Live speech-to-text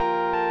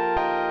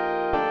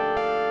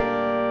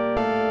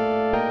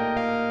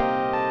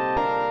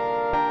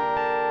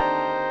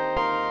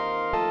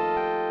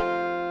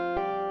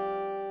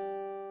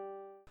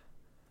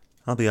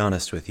I'll be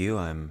honest with you,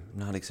 I'm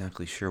not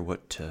exactly sure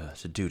what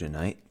to do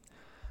tonight.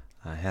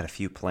 I had a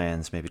few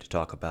plans maybe to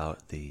talk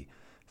about the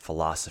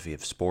philosophy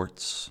of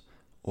sports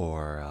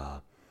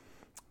or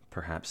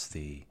perhaps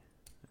the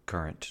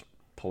current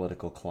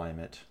political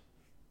climate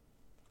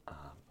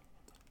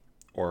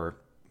or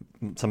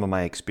some of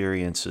my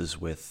experiences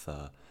with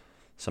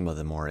some of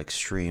the more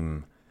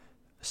extreme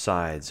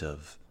sides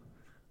of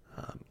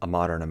a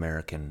modern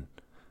American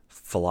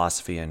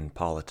philosophy and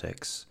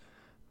politics.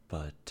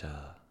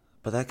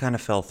 But that kind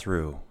of fell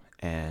through.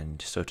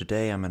 And so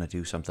today I'm going to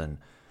do something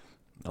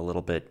a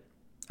little bit,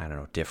 I don't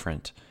know,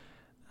 different.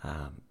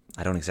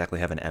 I don't exactly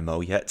have an MO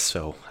yet,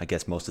 so I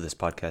guess most of this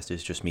podcast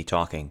is just me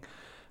talking.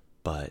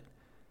 But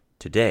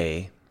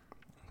today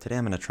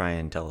I'm going to try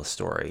and tell a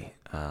story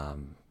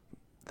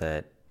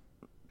that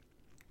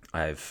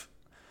I've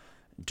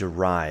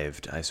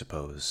derived, I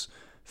suppose,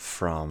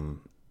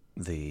 from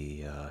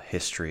the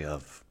history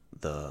of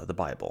the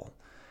Bible.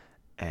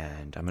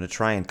 And I'm going to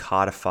try and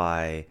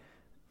codify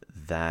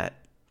that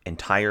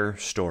entire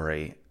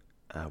story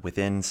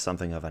within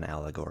something of an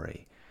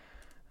allegory,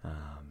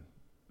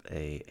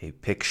 a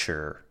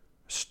picture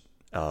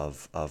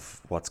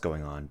of what's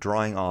going on,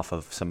 drawing off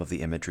of some of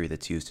the imagery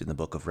that's used in the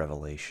book of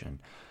Revelation.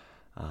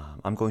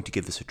 I'm going to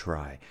give this a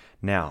try.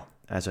 Now,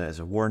 as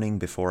a warning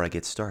before I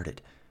get started,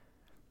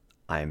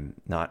 I'm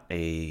not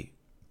a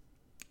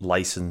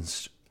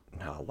licensed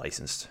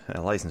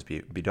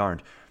be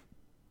darned.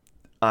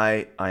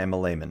 I am a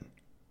layman.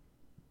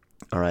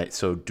 All right,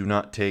 so do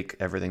not take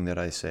everything that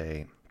I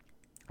say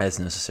as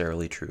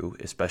necessarily true,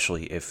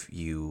 especially if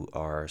you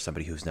are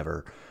somebody who's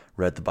never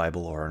read the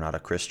Bible or are not a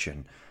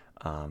Christian.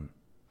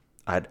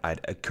 I'd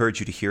encourage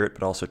you to hear it,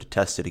 but also to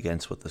test it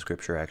against what the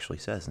Scripture actually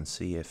says and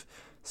see if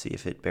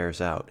it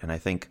bears out. And I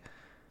think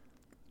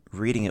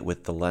reading it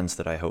with the lens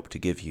that I hope to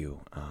give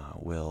you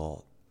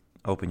will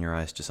open your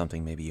eyes to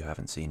something maybe you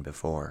haven't seen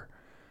before.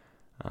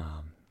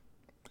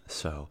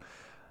 So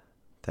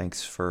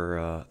thanks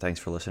for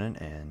listening,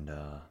 and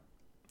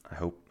I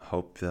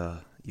hope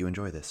you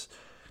enjoy this.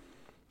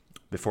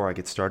 Before I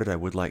get started, I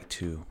would like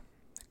to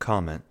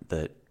comment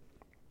that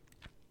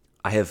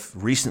I have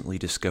recently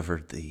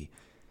discovered the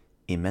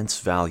immense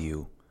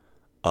value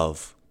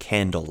of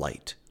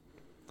candlelight.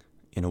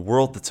 In a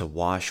world that's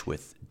awash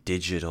with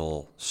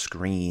digital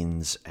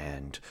screens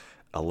and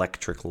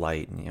electric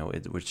light,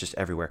 it was just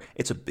everywhere.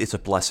 It's a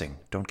blessing,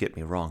 don't get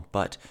me wrong,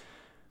 but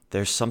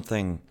there's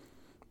something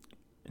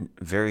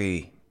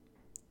very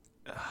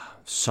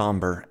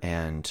somber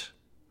and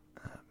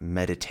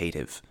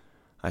meditative,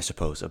 I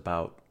suppose,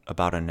 about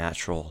a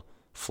natural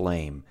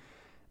flame.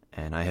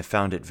 And I have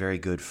found it very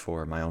good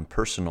for my own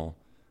personal,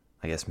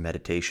 I guess,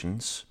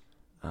 meditations,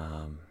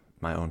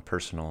 my own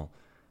personal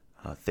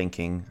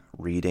thinking,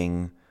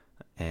 reading,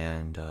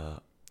 and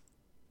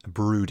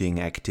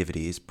brooding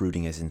activities,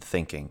 brooding as in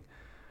thinking,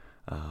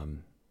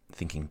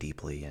 thinking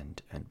deeply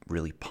and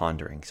really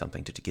pondering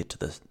something to get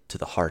to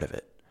the heart of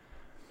it.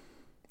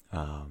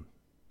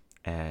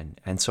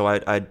 And so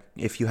I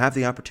if you have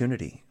the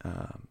opportunity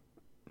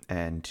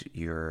and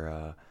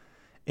you're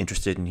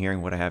interested in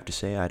hearing what I have to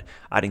say,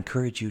 I'd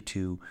encourage you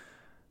to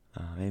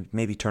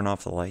maybe turn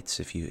off the lights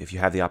if you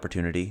have the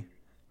opportunity,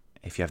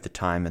 if you have the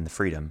time and the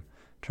freedom.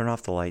 Turn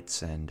off the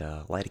lights and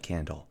light a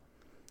candle.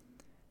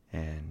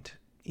 And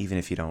even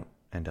if you don't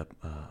end up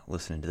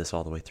listening to this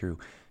all the way through,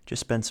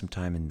 just spend some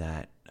time in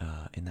that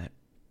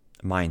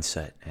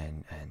mindset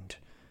and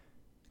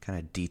kind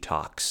of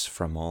detox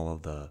from all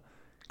of the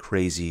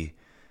crazy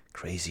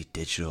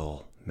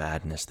digital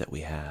madness that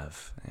we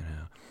have.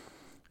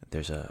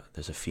 There's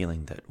a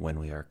feeling that when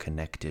we are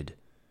connected,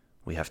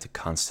 we have to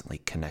constantly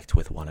connect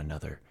with one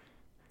another.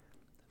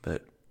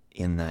 But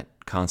in that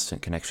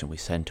constant connection, we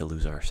tend to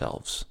lose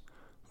ourselves,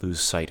 lose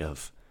sight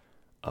of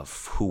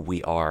who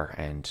we are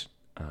and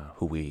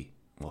who we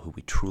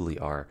truly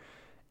are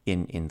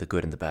in the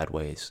good and the bad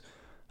ways.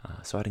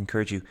 So I'd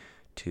encourage you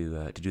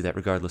to do that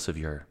regardless of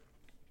your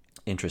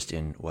interest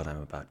in what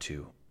I'm about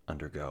to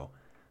undergo.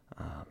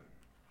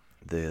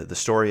 The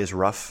story is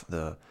rough.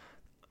 The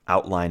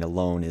outline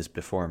alone is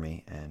before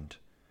me, and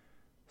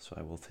so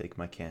I will take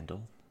my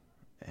candle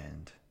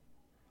and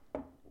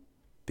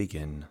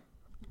begin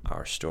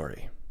our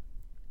story.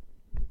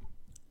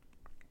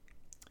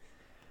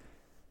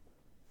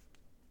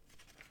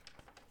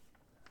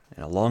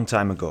 And a long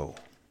time ago,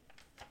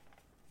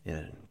 in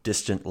a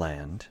distant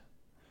land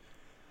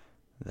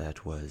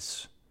that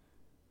was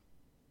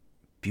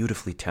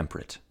beautifully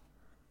temperate,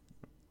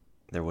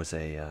 there was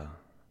a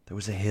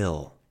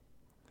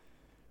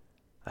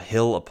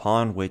hill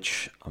upon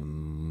which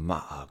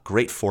a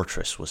great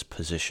fortress was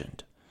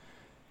positioned.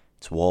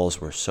 Its walls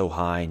were so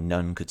high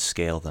none could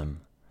scale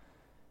them,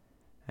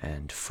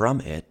 and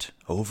from it,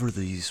 over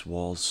these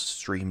walls,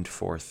 streamed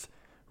forth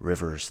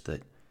rivers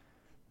that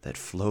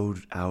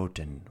flowed out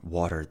and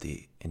watered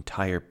the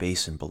entire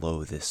basin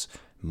below this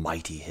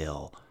mighty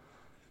hill.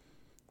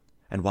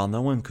 And while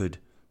no one could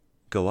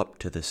go up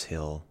to this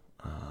hill,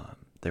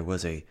 there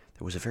was a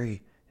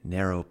very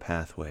narrow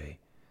pathway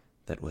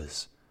that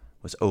was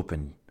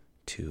open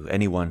to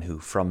anyone who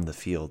from the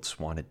fields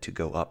wanted to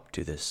go up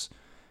to this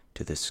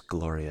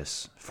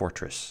glorious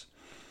fortress.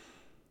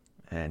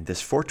 And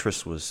this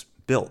fortress was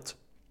built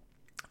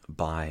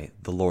by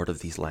the lord of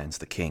these lands,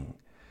 the king.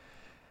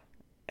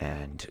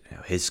 And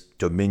his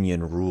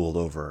dominion ruled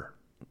over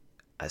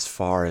as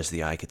far as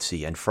the eye could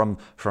see. And from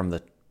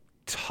the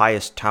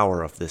highest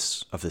tower of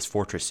this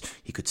fortress,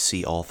 he could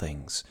see all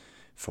things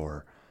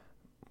for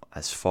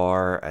as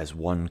far as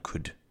one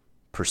could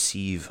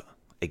perceive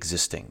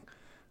existing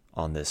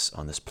on this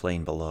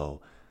plain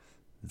below.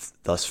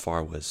 Thus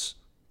far was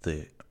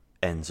the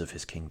ends of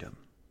his kingdom.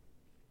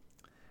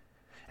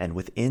 And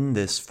within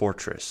this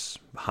fortress,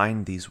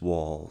 behind these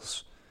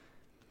walls,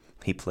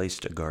 he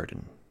placed a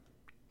garden.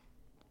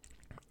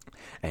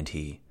 And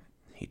he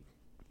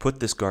put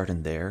this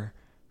garden there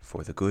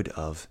for the good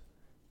of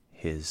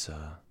his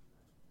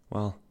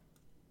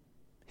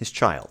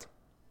child.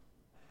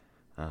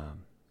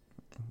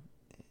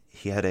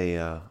 He had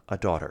a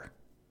daughter,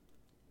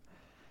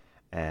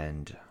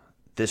 and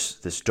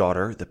this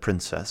daughter, the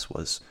princess,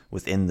 was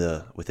within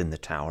the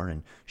tower,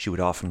 and she would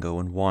often go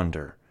and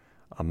wander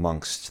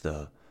amongst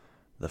the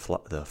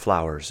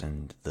flowers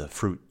and the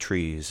fruit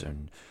trees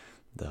and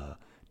the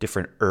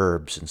different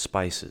herbs and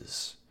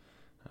spices.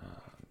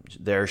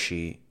 There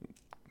she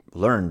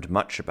learned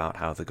much about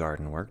how the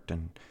garden worked,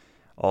 and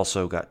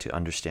also got to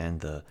understand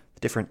the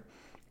different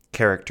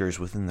characters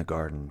within the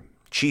garden,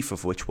 chief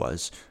of which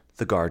was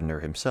the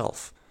gardener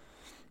himself.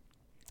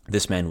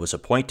 This man was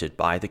appointed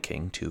by the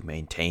king to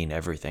maintain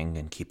everything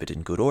and keep it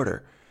in good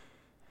order,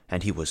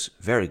 and he was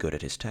very good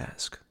at his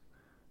task.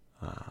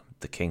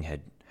 The king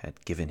had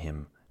given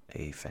him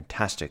a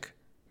fantastic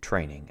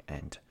training,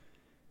 and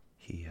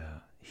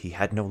he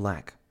had no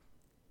lack.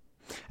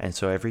 And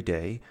so every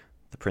day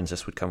the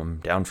princess would come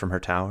down from her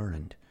tower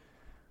and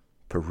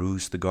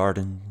peruse the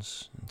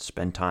gardens and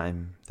spend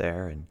time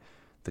there, and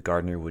the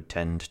gardener would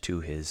tend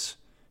to his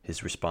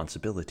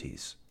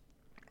responsibilities.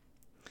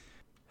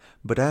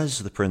 But as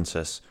the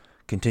princess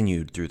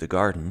continued through the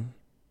garden,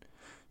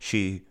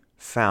 she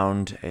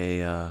found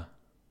a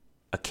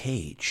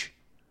cage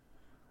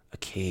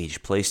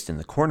placed in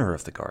the corner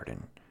of the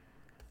garden.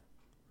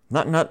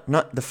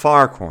 Not the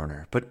far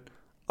corner, but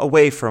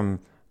away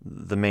from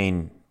the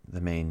main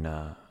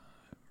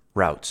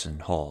routes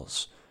and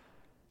halls.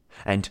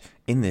 And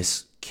in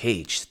this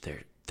cage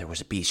there was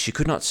a beast. She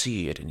could not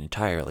see it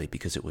entirely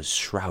because it was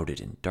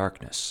shrouded in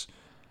darkness,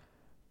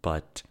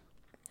 but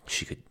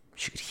she could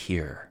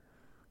hear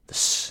the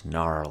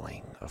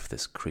snarling of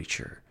this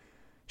creature.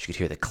 She could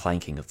hear the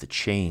clanking of the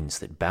chains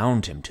that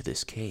bound him to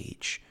this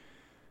cage.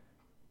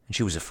 And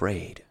she was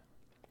afraid.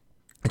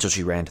 And so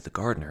she ran to the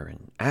gardener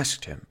and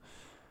asked him,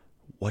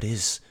 What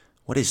is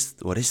this?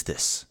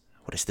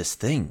 What is this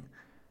thing?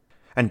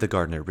 And the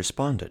gardener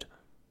responded,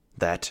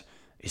 That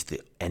is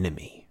the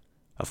enemy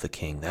of the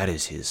king. That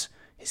is his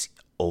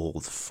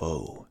old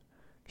foe.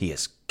 He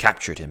has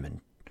captured him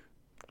and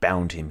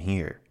bound him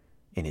here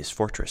in his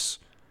fortress,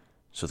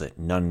 so that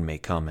none may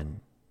come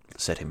and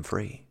set him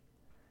free.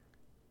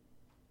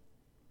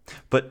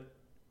 But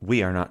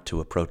we are not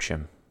to approach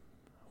him.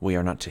 We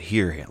are not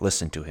to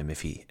listen to him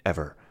if he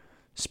ever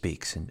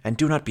speaks, and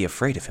do not be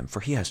afraid of him, for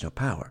he has no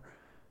power.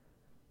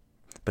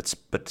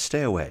 But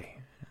stay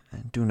away,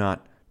 and do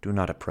not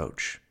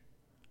approach.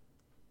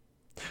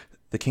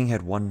 The king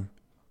had one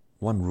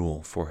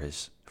rule for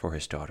his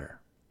daughter,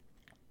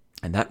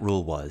 and that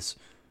rule was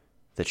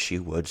that she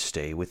would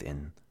stay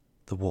within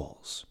the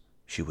walls.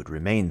 She would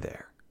remain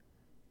there,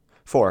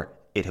 for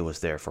it was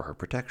there for her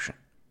protection.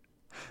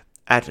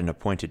 At an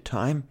appointed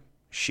time,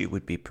 she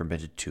would be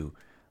permitted to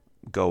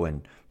go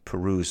and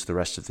peruse the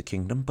rest of the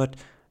kingdom, but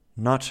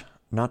not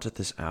at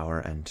this hour,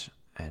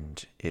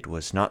 and it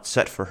was not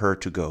set for her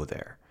to go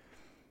there.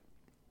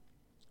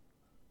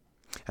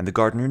 And the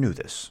gardener knew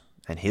this,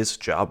 and his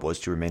job was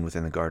to remain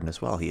within the garden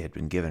as well. He had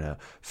been given a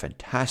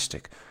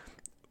fantastic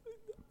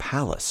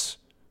palace,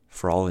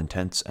 for all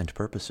intents and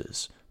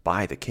purposes,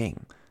 by the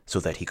king, so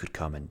that he could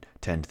come and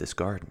tend this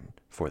garden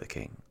for the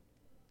king.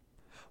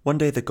 One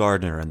day the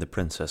gardener and the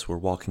princess were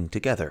walking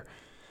together.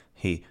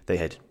 They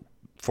had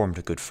formed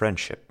a good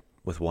friendship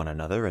with one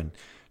another, and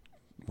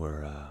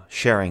were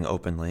sharing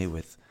openly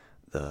with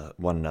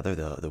one another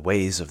the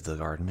ways of the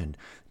garden and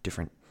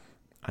different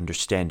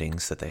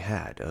understandings that they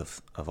had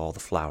of all the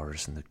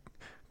flowers and the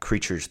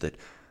creatures that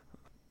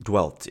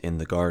dwelt in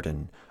the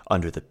garden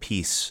under the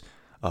peace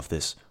of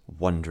this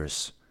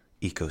wondrous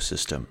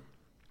ecosystem.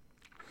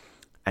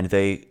 And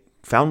they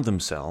found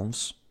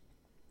themselves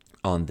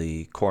on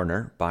the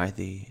corner by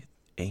the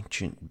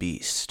ancient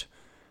beast.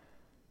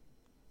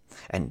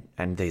 And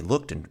they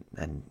looked,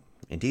 and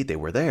indeed they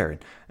were there,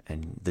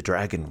 and the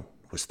dragon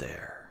was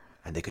there.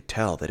 And they could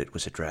tell that it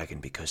was a dragon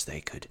because they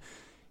could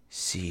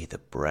see the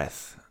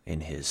breath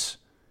in his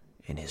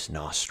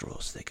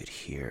nostrils. They could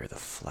hear the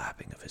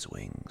flapping of his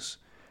wings.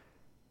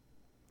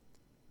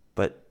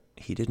 But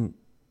he didn't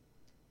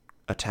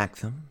attack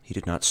them. He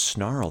did not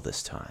snarl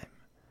this time.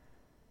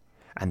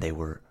 And they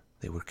were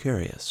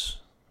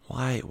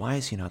Why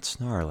is he not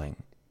snarling?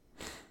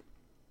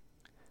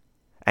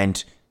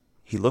 And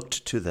he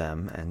looked to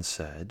them and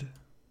said,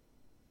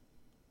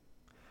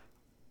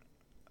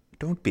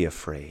 "Don't be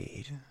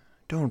afraid.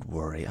 Don't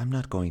worry. I'm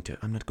not going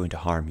to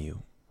harm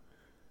you.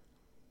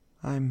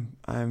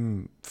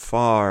 I'm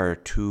far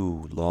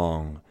too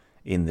long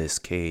in this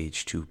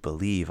cage to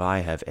believe I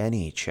have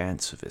any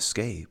chance of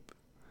escape.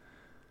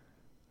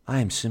 I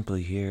am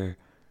simply here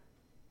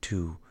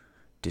to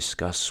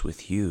discuss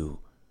with you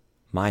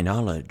my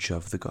knowledge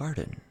of the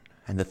garden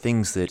and the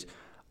things that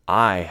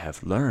I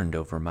have learned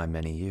over my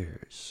many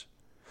years.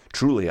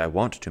 Truly, I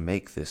want to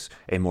make this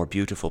a more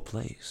beautiful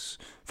place,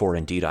 for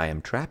indeed I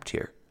am trapped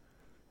here,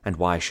 and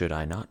why should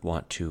I not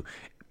want to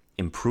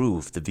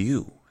improve the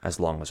view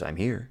as long as I'm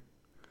here?"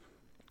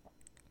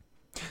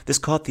 This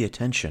caught the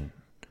attention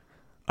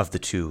of the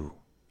two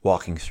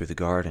walking through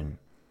the garden,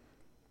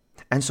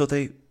 and so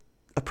they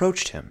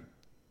approached him.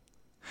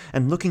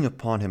 And looking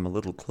upon him a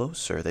little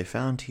closer, they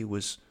found he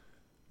was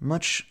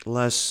much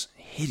less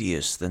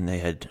hideous than they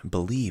had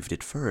believed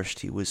at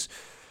first. He was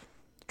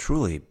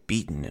truly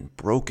beaten and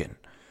broken,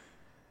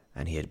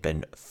 and he had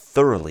been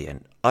thoroughly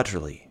and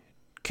utterly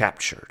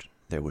captured.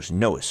 There was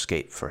no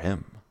escape for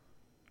him.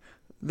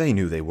 They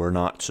knew they were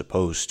not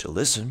supposed to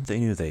listen. They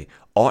knew they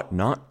ought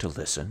not to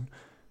listen.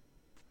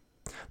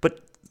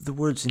 But the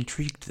words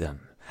intrigued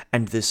them,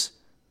 and this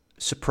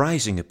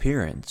surprising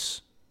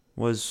appearance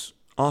was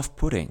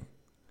off-putting.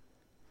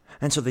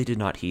 And so they did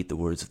not heed the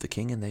words of the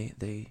king, and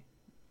they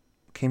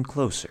came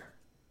closer.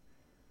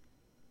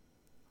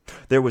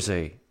 There was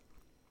a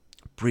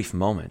brief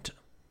moment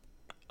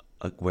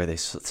where they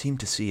seemed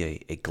to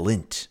see a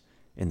glint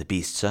in the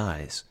beast's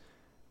eyes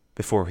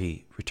before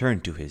he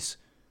returned to his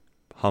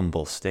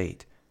humble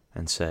state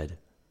and said,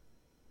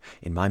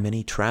 "In my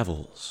many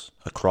travels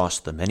across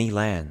the many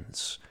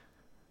lands,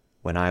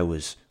 when I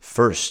was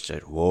first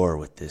at war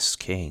with this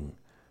king,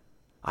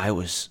 I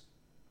was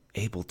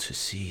able to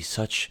see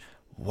such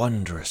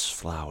wondrous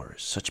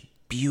flowers, such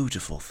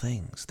beautiful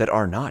things that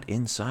are not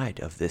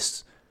inside of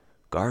this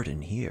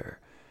garden here.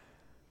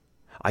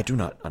 I do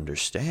not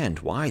understand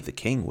why the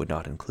king would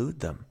not include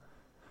them,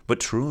 but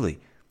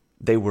truly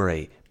they were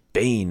a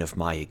bane of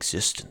my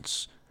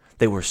existence.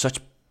 They were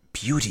such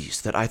beauties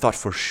that I thought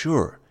for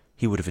sure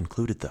he would have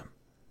included them.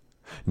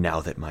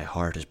 Now that my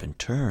heart has been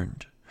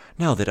turned,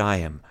 now that I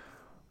am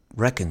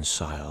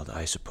reconciled,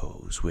 I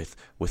suppose, with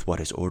what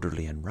is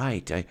orderly and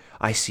right,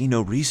 I see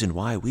no reason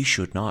why we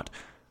should not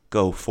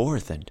go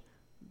forth and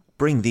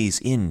bring these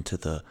into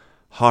the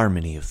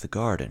harmony of the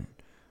garden,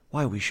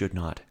 why we should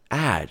not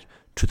add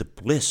to the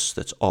bliss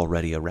that's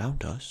already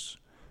around us.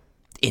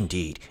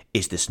 Indeed,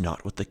 is this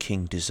not what the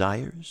king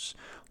desires?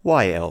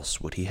 Why else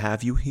would he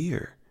have you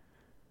here?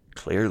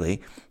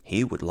 Clearly,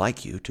 he would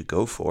like you to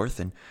go forth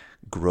and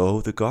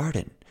grow the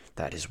garden.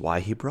 That is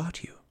why he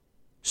brought you.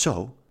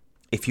 So,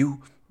 if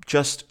you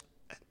just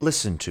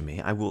listen to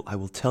me, I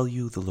will tell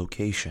you the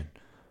location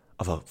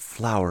of a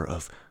flower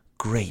of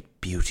great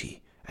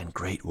beauty and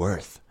great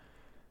worth,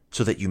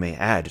 so that you may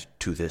add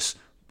to this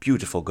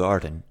beautiful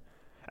garden,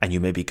 and you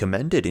may be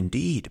commended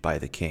indeed by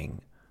the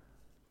king,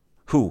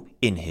 who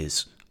in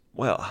his,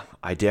 well,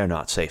 I dare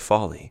not say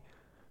folly,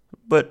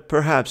 but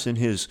perhaps in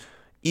his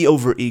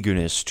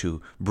over-eagerness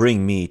to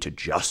bring me to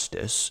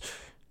justice,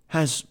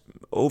 has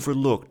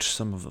overlooked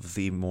some of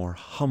the more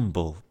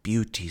humble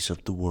beauties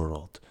of the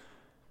world.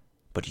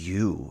 But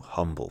you,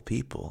 humble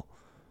people,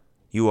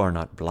 you are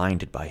not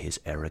blinded by his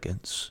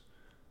arrogance.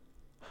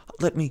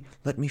 Let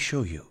me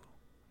show you."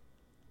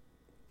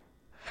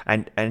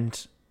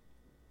 And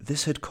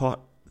this had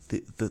caught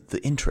the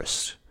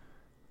interest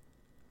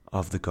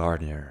of the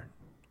gardener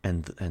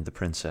and the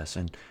princess,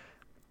 and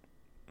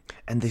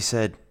they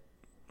said,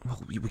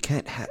 "Well, you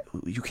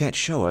can't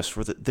show us,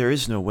 for there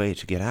is no way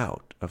to get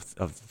out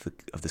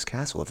of this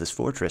castle, of this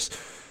fortress,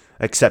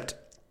 except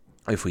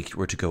if we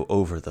were to go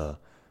over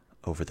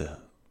the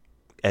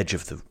edge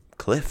of the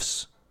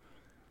cliffs.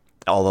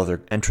 All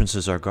other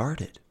entrances are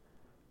guarded."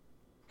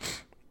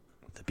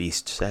 The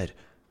beast said,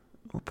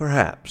 "Well,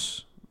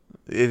 perhaps,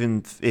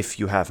 even if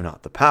you have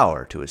not the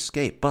power to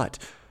escape, but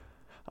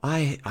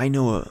I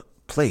know a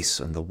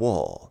place on the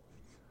wall,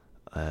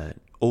 an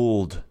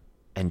old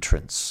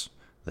entrance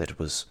that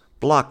was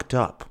blocked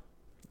up,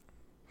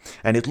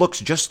 and it looks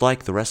just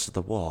like the rest of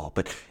the wall,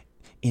 but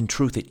in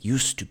truth it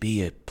used to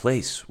be a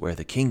place where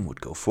the king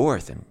would go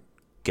forth and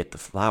get the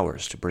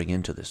flowers to bring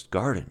into this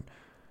garden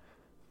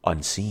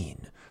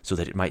unseen, so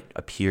that it might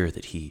appear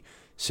that he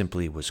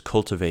simply was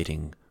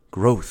cultivating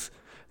growth.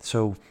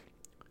 So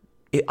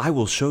I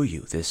will show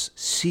you this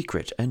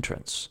secret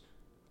entrance,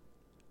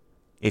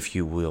 if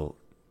you will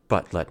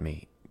but let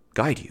me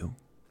guide you.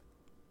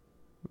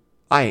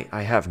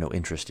 I have no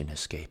interest in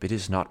escape. It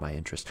is not my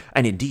interest.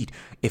 And indeed,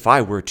 if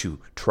I were to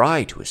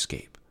try to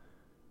escape,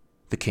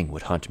 the king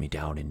would hunt me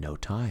down in no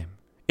time.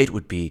 It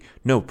would be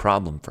no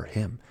problem for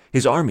him.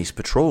 His armies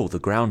patrol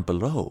the ground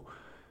below,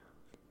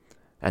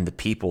 and the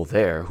people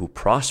there who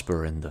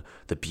prosper in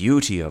the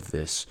beauty of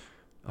this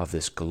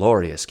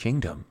glorious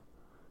kingdom,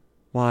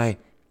 why,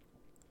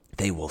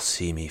 they will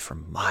see me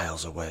from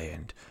miles away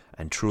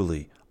and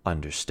truly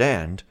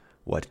understand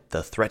what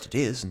the threat it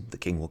is, and the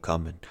king will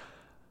come, and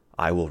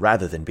I will,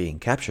 rather than being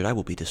captured, I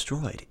will be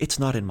destroyed. It's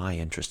not in my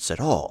interests at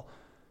all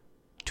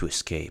to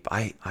escape.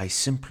 I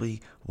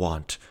simply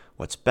want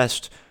what's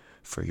best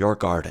for your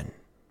garden.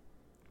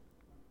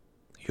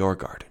 Your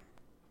garden.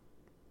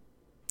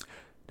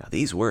 Now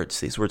these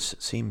words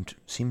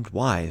seemed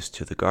wise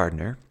to the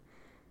gardener.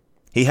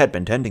 He had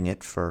been tending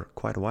it for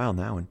quite a while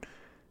now, and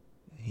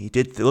he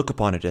did look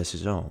upon it as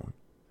his own.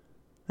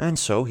 And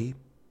so he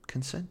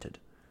consented.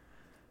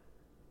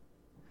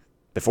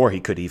 Before he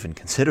could even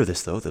consider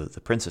this, though,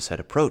 the princess had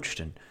approached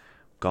and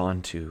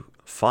gone to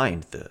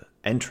find the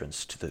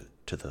entrance to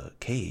the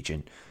cage,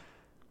 and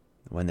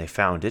when they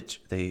found it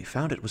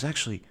was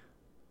actually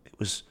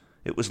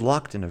it was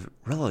locked in a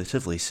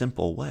relatively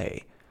simple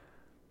way.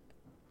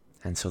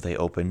 And so they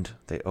opened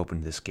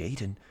this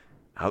gate, and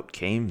out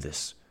came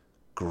this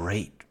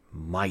great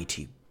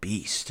mighty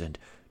beast, and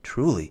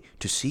truly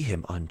to see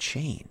him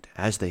unchained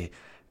as they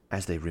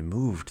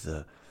removed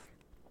the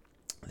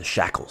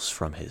shackles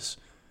from his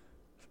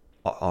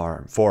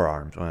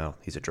forearms. Well,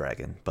 he's a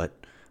dragon, but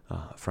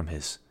from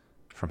his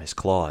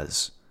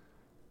claws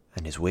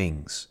and his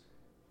wings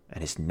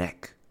and his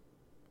neck.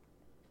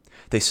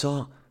 They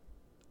saw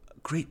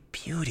great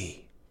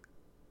beauty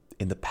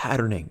in the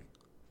patterning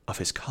of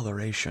his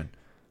coloration,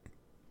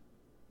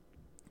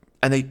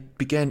 and they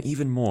began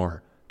even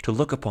more to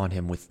look upon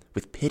him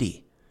with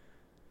pity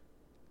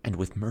and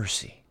with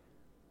mercy.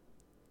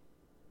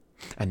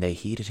 And they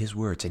heeded his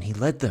words, and he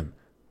led them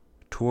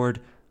toward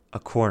a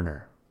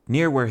corner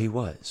near where he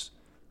was.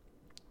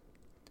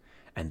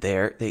 And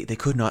there they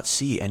could not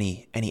see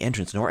any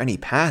entrance, nor any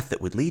path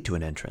that would lead to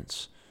an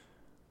entrance.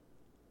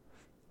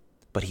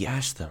 But he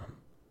asked them,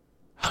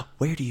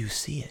 "Where do you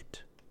see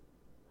it?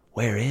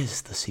 Where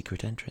is the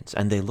secret entrance?"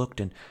 And they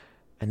looked, and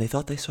they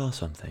thought they saw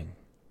something.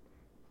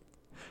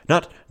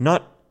 Not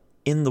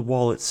in the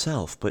wall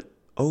itself, but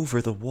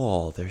over the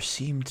wall there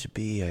seemed to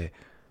be a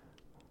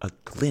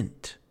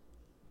glint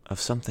of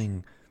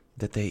something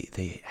that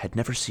they had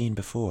never seen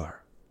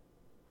before.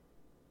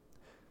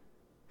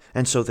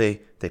 And so they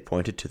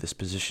pointed to this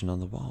position on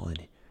the wall,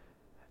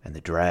 and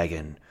the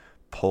dragon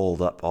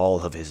pulled up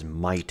all of his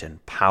might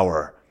and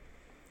power,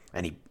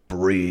 and he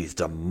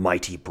breathed a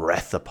mighty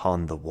breath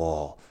upon the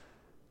wall.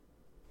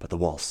 But the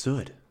wall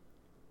stood.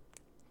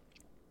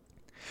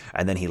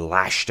 And then he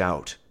lashed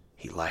out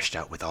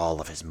with all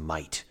of his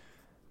might.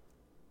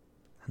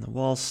 And the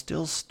wall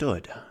still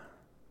stood.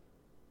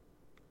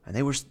 And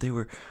they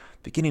were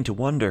beginning to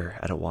wonder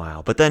at a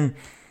while. But then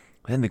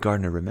the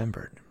gardener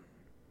remembered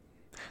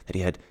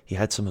that he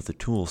had some of the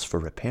tools for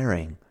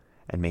repairing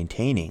and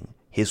maintaining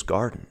his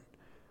garden.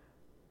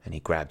 And he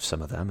grabbed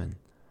some of them and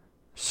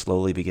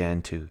slowly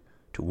began to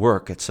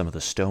work at some of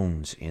the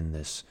stones in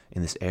this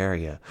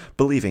area,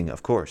 believing,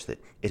 of course,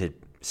 that it had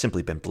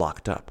simply been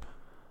blocked up.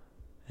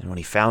 And when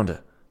he found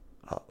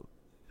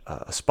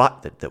a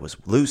spot that was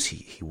loose,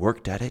 he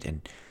worked at it,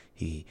 and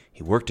he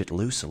worked it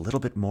loose a little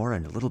bit more,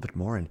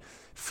 and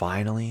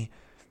finally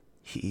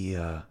he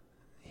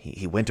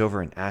went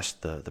over and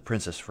asked the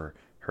princess for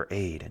her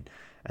aid,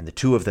 and the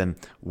two of them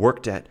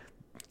worked at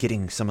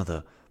getting some of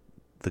the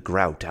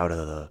grout out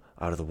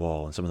of the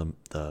wall and some of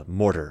the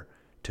mortar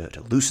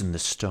to loosen the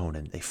stone,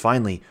 and they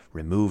finally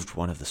removed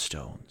one of the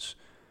stones.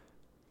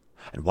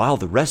 And while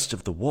the rest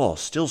of the wall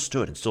still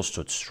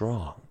stood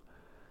strong,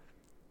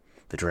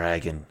 the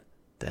dragon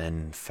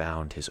then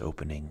found his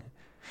opening,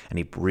 and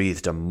he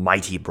breathed a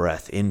mighty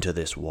breath into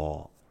this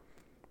wall,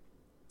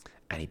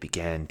 and he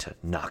began to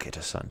knock it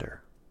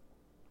asunder.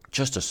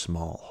 Just a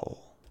small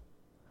hole.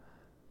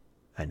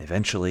 And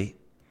eventually,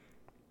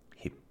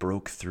 he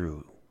broke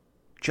through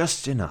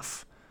just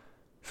enough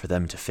for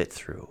them to fit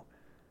through,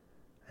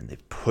 and they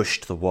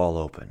pushed the wall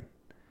open.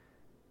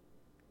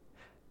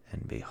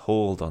 And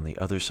behold, on the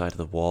other side of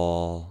the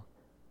wall,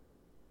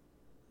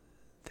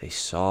 they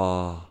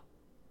saw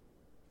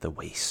the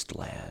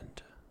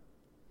wasteland.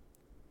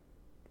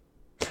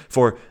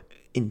 For,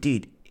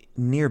 indeed,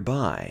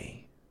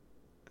 nearby,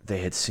 they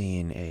had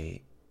seen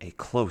a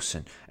close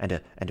and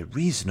a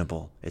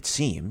reasonable, it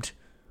seemed,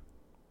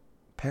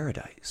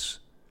 paradise.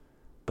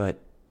 But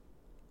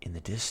in the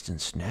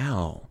distance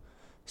now,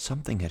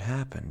 something had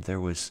happened.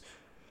 There was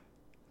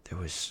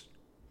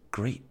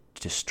great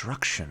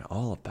destruction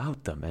all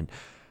about them,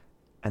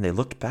 and they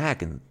looked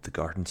back, and the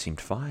garden seemed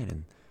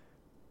fine,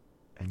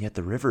 and yet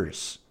the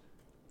rivers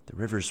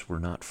were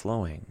not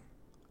flowing.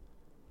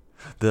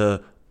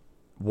 The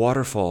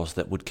waterfalls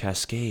that would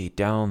cascade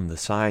down the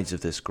sides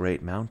of this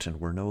great mountain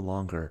were no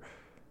longer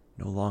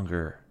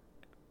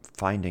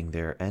finding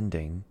their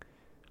ending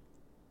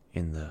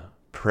in the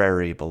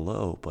prairie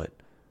below, but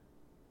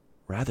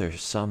rather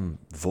some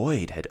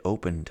void had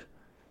opened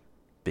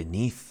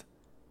beneath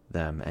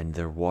them, and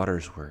their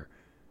waters were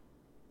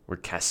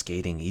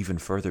cascading even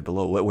further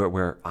below,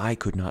 where I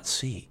could not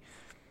see.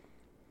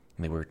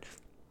 And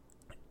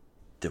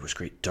there was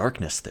great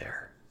darkness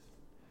there.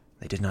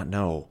 They did not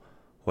know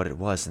what it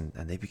was, and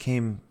they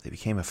became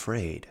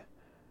afraid.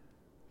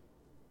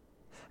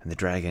 And the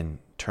dragon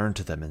turned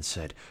to them and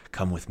said,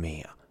 "Come with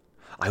me.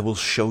 I will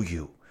show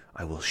you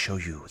I will show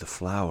you the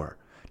flower.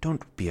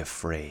 Don't be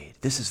afraid.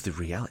 This is the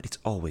reality. It's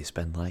always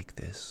been like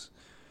this.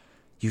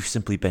 You've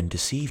simply been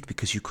deceived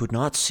because you could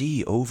not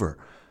see over.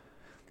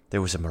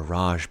 There was a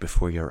mirage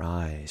before your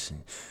eyes,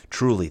 and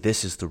truly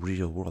this is the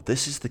real world.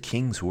 This is the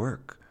king's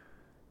work.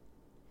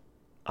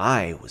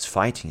 I was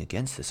fighting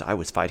against this. I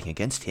was fighting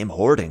against him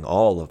hoarding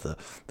all of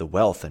the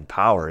wealth and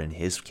power in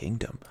his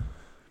kingdom.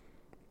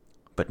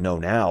 But no,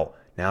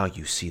 now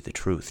you see the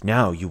truth.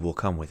 Now you will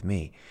come with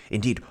me.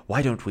 Indeed,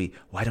 why don't we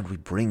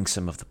bring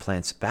some of the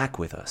plants back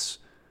with us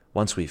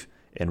once we've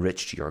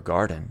enriched your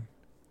garden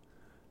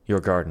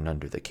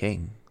under the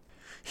king?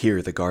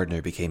 Here the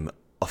gardener became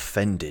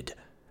offended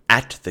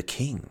at the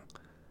king,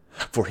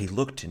 for he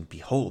looked and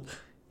behold,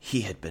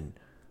 he had been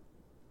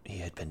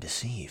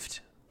deceived.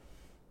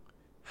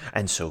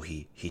 And so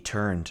he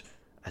turned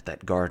at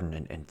that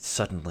garden, and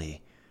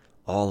suddenly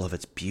all of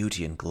its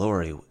beauty and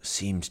glory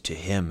seemed to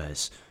him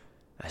as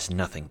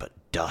nothing but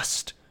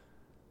dust.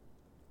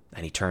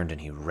 And he turned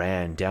and he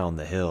ran down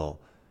the hill,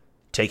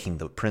 taking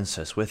the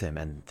princess with him,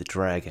 and the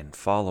dragon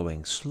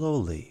following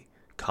slowly,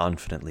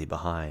 confidently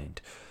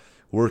behind,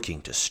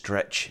 working to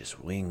stretch his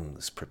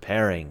wings,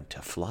 preparing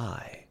to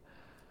fly.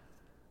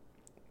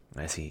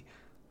 As he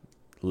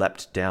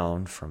leapt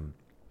down from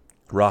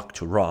rock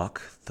to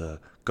rock, the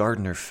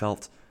gardener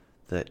felt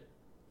that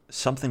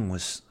something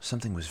was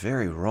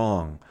very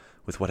wrong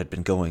with what had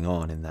been going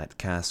on in that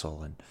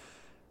castle, and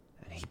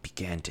he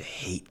began to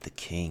hate the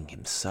king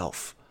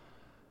himself.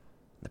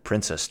 The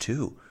princess,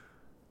 too,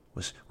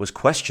 was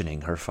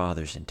questioning her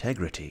father's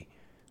integrity.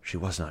 She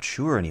was not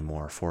sure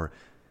anymore, for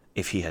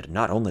if he had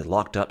not only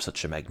locked up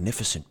such a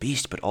magnificent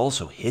beast, but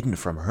also hidden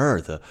from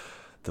her the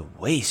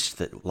waste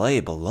that lay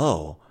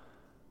below,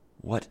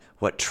 what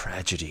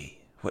tragedy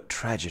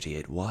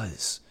it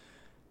was.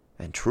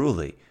 And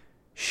truly,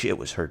 it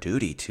was her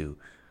duty to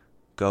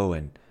go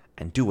and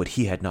do what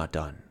he had not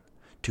done,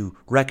 to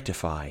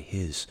rectify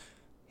his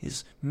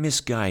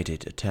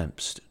misguided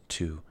attempts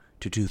to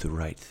do the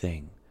right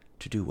thing,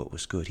 to do what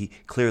was good. He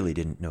clearly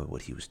didn't know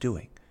what he was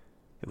doing.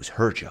 It was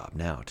her job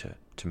now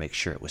to make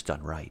sure it was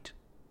done right.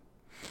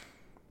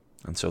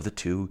 And so the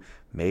two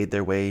made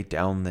their way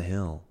down the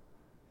hill,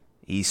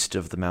 east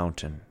of the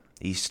mountain,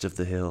 east of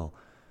the hill.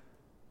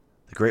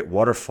 The great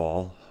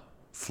waterfall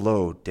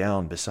flowed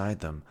down beside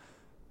them,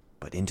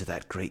 but into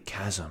that great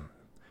chasm.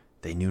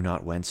 They knew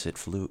not whence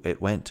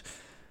it went.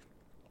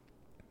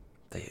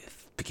 They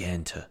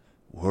began to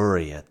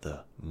worry at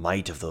the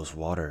might of those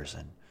waters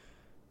and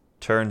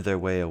turned their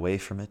way away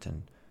from it,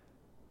 and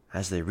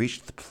as they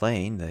reached the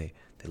plain, they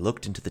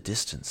looked into the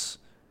distance,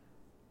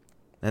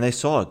 and they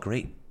saw a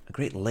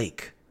great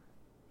lake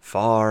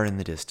far in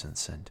the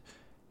distance, and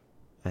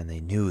they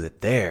knew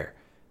that there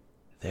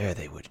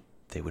they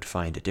would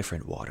find a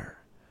different water.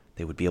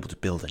 They would be able to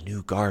build a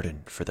new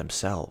garden for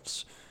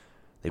themselves.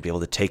 They'd be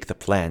able to take the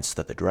plants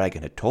that the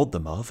dragon had told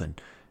them of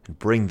and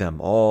bring them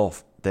all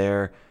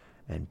there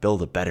and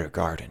build a better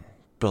garden,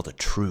 build a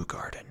true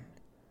garden.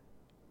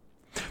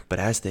 But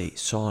as they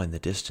saw in the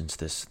distance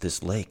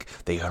this lake,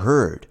 they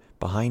heard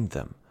behind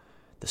them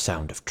the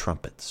sound of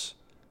trumpets.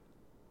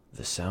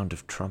 The sound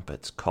of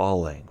trumpets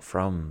calling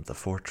from the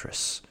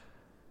fortress,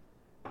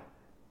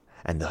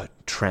 and the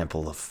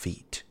trample of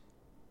feet,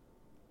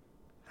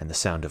 and the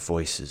sound of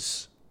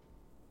voices.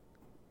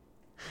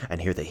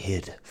 And here they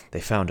hid. They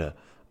found a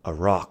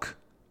rock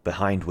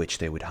behind which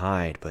they would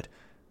hide, but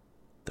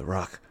the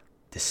rock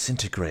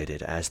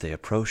disintegrated as they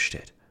approached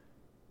it.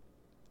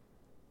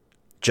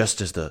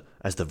 Just as the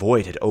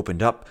void had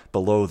opened up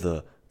below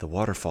the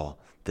waterfall,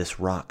 this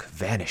rock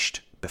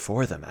vanished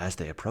before them as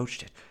they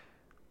approached it.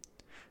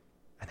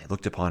 And they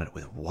looked upon it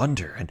with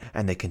wonder,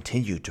 and they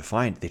continued to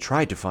find, they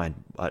tried to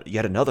find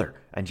yet another,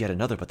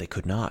 but they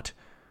could not.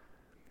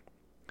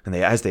 And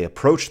as they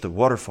approached the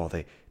waterfall,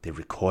 they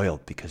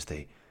recoiled because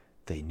they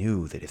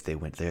knew that if they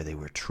went there, they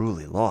were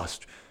truly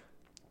lost.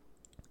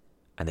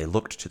 And they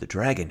looked to the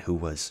dragon, who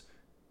was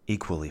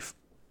equally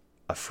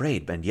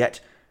afraid, and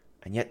yet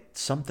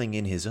something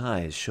in his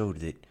eyes showed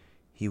that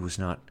he was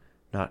not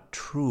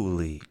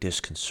truly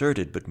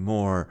disconcerted, but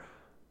more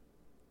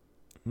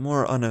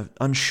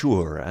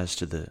unsure as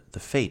to the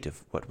fate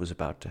of what was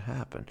about to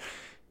happen.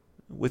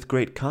 With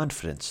great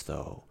confidence,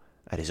 though,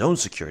 at his own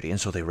security, and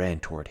so they ran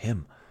toward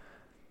him.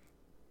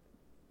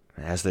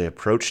 As they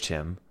approached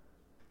him,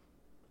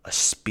 a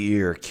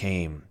spear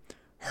came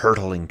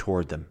hurtling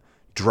toward them,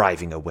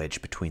 driving a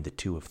wedge between the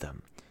two of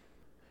them.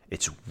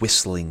 Its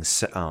whistling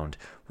sound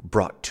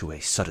brought to a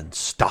sudden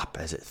stop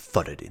as it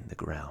thudded in the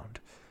ground,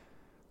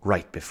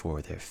 right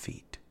before their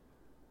feet.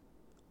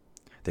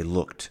 They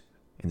looked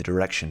in the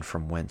direction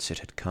from whence it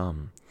had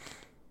come,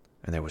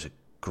 and there was a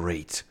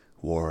great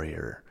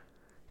warrior,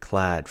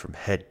 clad from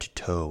head to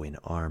toe in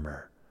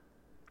armor.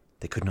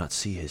 They could not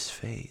see his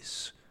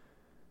face,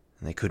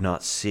 and they could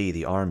not see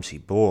the arms he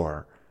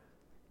bore,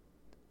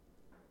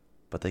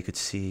 but they could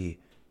see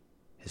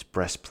his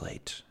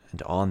breastplate,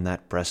 and on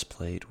that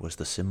breastplate was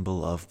the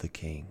symbol of the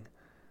king.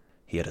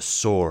 He had a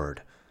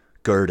sword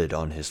girded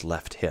on his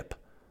left hip,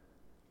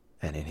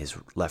 and in his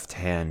left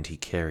hand he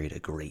carried a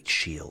great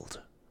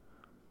shield.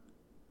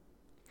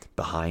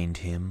 Behind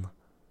him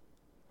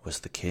was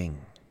the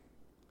king.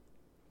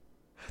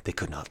 They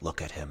could not look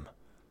at him.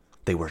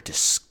 They were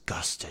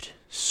disgusted,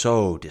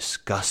 so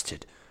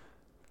disgusted.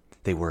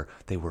 They were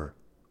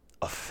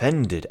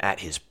offended at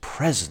his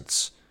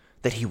presence,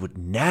 that he would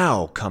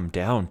now come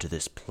down to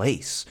this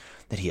place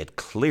that he had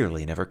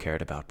clearly never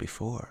cared about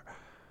before.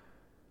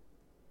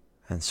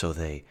 And so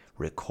they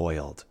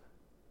recoiled.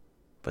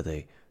 But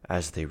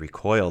as they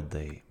recoiled,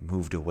 they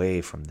moved away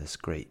from this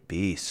great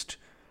beast,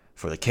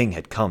 for the king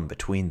had come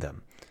between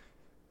them,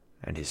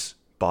 and his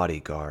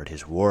bodyguard,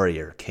 his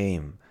warrior,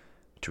 came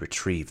to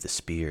retrieve the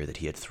spear that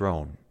he had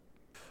thrown.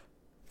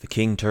 The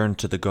king turned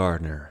to the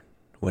gardener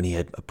when he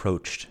had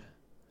approached.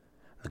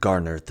 The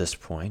gardener at this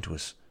point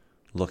was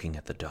looking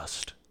at the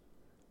dust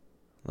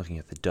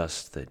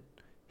that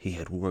he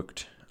had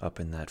worked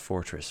up in that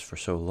fortress for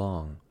so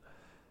long.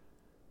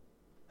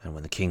 And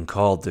when the king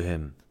called to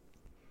him,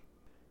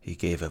 he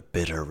gave a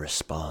bitter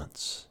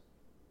response.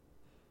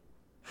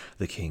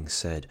 The king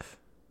said,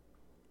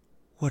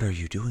 "What are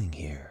you doing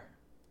here?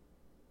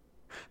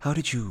 How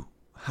did you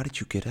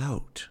get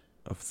out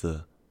of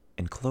the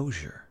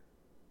enclosure?"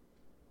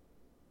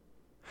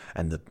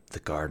 And the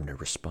gardener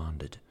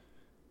responded,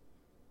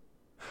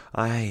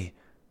 I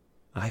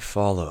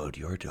followed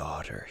your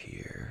daughter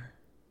here.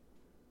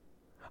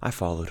 I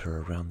followed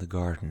her around the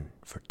garden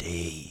for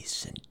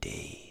days and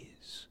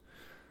days.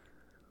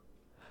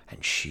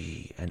 And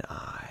she and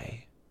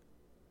I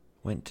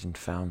went and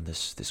found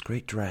this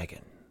great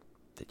dragon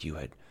that you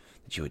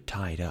had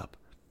tied up.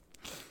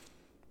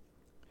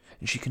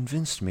 And she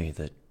convinced me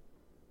that,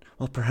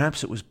 well,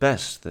 perhaps it was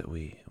best that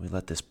we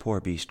let this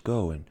poor beast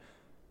go,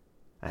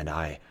 and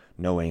I,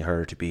 knowing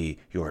her to be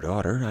your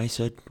daughter, I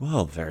said,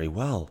 well, very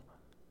well,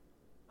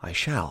 I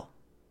shall.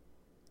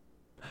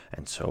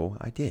 And so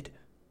I did.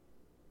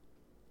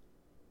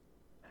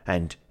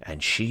 And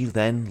she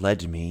then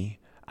led me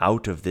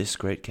out of this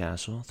great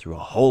castle through a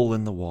hole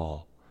in the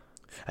wall.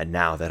 And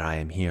now that I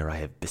am here, I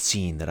have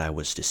seen that I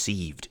was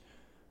deceived,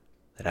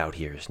 that out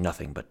here is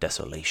nothing but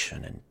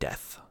desolation and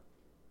death.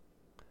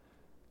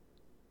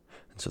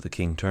 And so the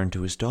king turned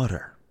to his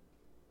daughter,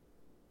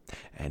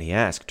 and he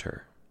asked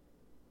her,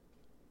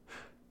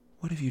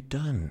 "What have you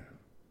done?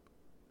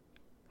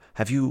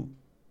 Have you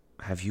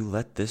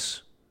let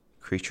this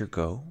creature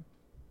go?"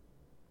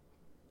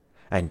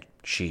 And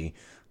she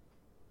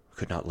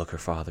could not look her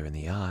father in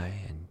the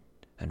eye,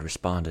 and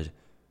responded,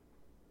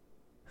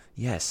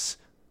 Yes,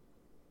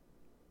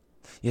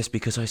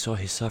 because I saw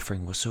his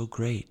suffering was so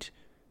great,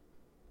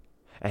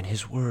 and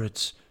his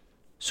words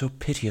so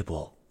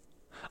pitiable.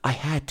 I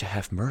had to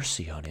have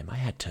mercy on him. I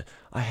had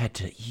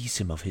to ease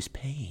him of his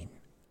pain.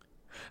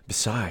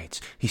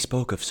 Besides, he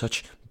spoke of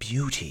such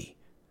beauty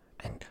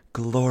and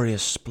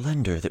glorious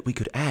splendor that we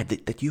could add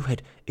that you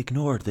had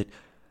ignored,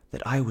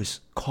 that I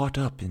was caught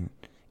up in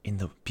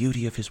the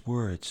beauty of his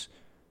words.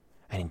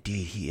 And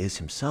indeed he is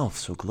himself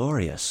so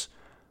glorious.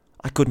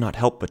 I could not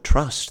help but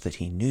trust that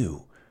he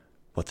knew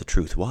what the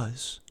truth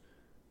was.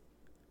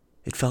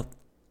 It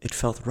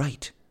felt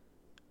right.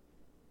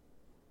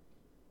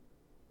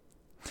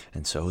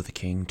 And so the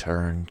king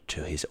turned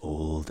to his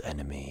old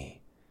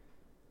enemy,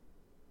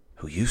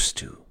 who used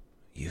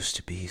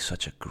to be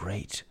such a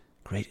great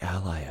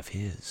ally of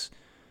his.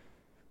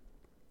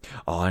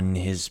 On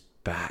his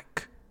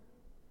back,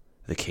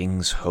 the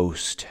king's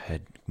host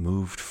had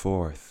moved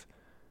forth,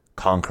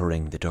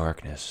 conquering the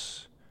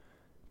darkness,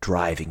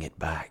 driving it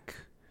back.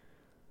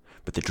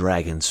 But the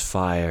dragon's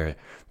fire,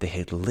 they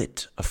had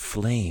lit a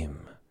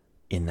flame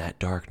in that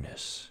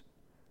darkness.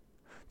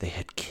 They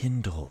had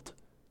kindled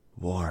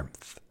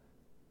warmth,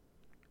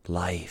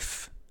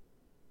 life,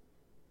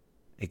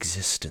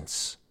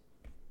 existence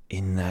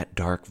in that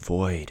dark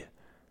void.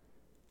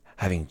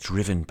 Having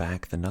driven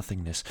back the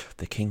nothingness,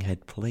 the king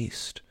had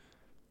placed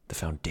the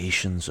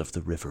foundations of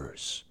the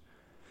rivers.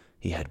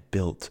 He had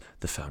built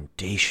the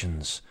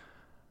foundations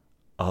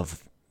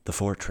of the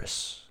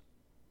fortress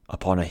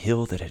upon a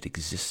hill that had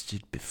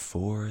existed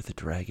before the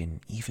dragon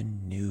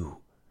even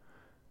knew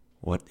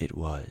what it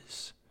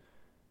was.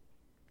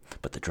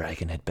 But the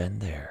dragon had been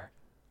there.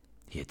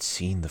 He had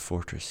seen the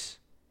fortress.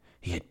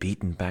 He had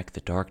beaten back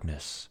the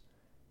darkness.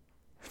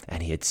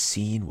 And he had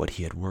seen what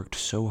he had worked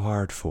so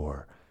hard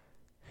for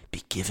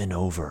be given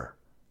over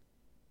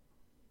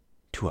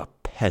to a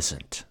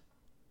peasant.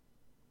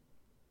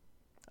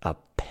 A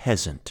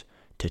peasant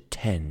to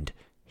tend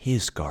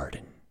his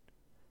garden,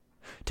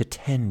 to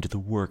tend the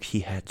work he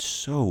had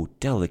so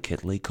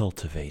delicately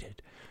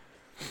cultivated.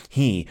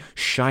 He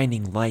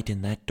shining light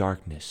in that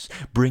darkness,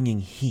 bringing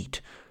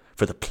heat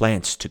for the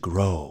plants to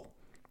grow,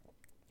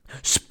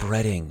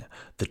 spreading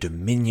the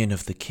dominion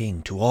of the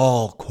king to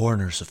all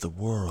corners of the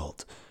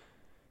world.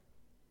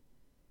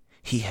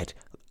 He had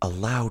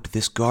allowed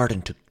this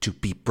garden to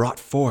be brought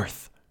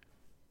forth,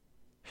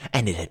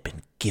 and it had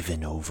been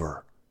given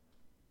over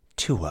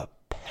to a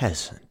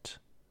peasant,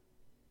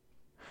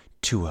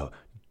 to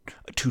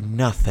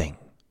nothing,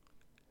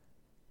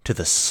 to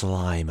the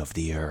slime of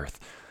the earth.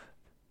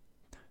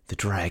 The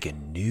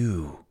dragon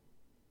knew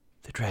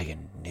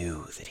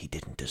that he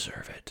didn't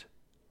deserve it.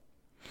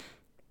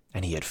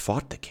 And he had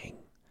fought the king.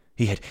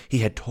 He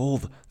had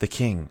told the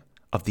king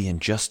of the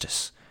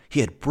injustice.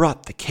 He had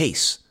brought the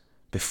case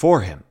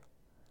before him,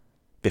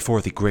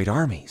 before the great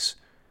armies.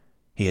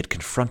 He had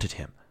confronted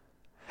him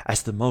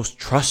as the most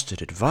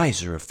trusted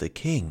advisor of the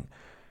king,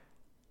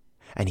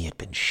 and he had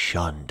been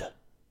shunned.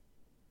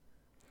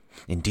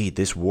 Indeed,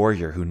 this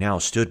warrior who now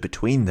stood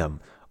between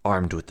them,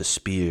 armed with the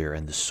spear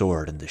and the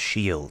sword and the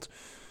shield,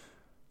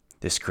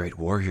 this great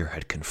warrior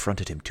had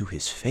confronted him to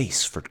his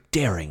face for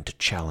daring to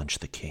challenge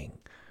the king.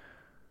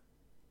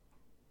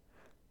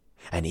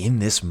 And in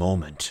this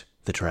moment,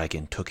 the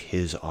dragon took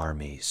his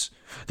armies.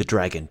 The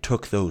dragon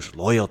took those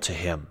loyal to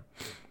him,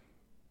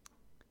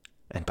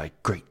 and by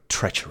great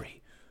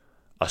treachery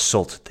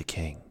assaulted the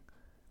king.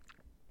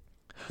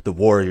 The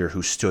warrior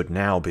who stood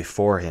now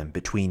before him,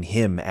 between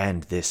him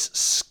and this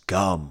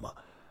scum,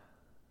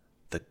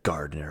 the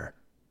gardener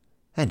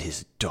and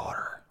his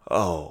daughter.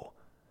 Oh,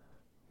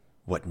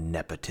 what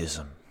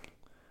nepotism.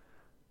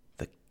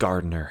 The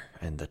gardener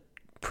and the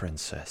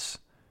princess,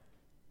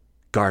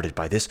 guarded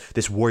by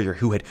this warrior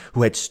who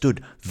had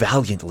stood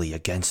valiantly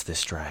against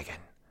this dragon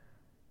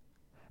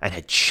and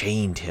had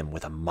chained him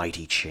with a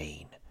mighty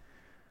chain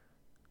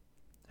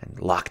and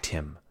locked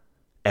him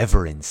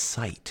ever in the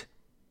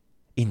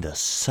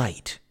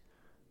sight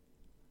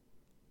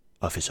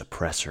of his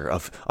oppressor,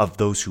 of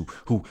those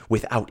who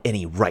without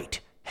any right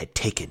had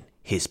taken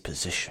his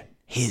position,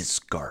 his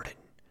garden,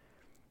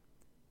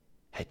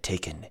 had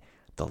taken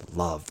the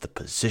love, the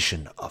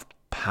position of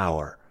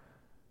power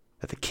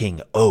that the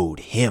king owed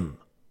him.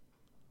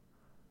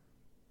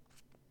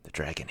 The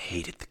dragon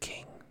hated the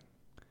king,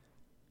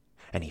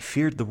 and he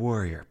feared the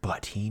warrior,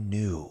 but he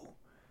knew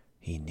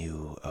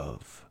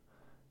of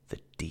the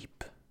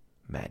deep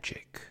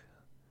magic.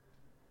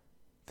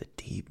 The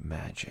deep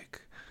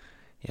magic.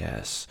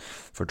 Yes,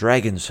 for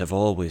dragons have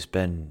always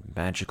been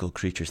magical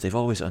creatures. They've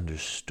always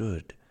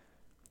understood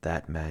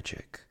that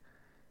magic.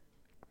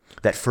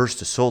 That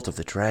first assault of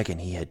the dragon,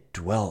 he had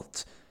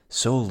dwelt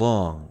so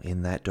long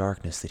in that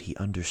darkness that he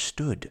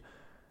understood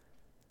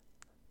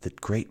the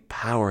great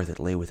power that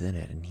lay within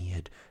it, and he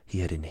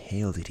had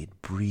inhaled it, he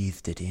had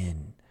breathed it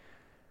in,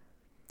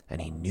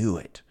 and he knew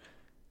it.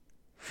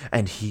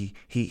 And he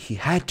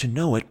had to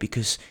know it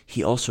because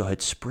he also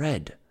had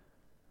spread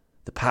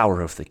the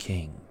power of the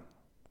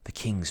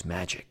king's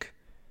magic,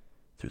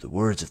 through the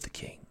words of the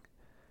king.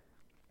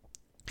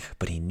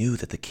 But he knew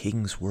that the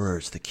king's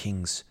words, the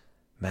king's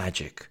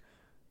magic,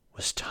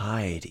 was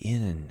tied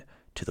in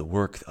to the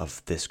work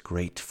of this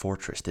great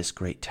fortress, this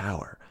great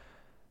tower.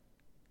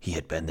 He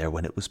had been there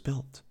when it was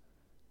built,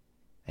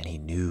 and he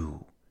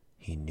knew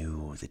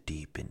the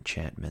deep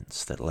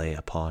enchantments that lay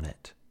upon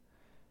it.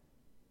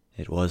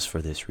 It was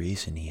for this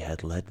reason he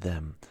had led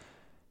them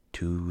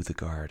to the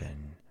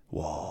garden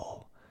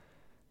wall,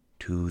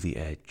 to the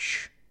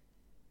edge.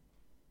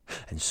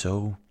 And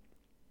so,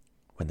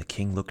 when the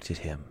king looked at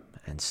him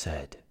and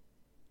said,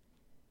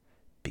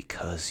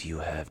 "Because you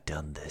have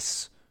done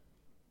this,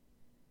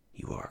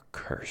 you are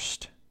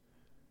cursed.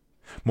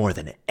 More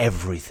than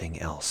everything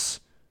else,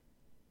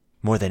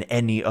 more than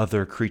any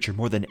other creature,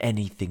 more than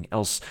anything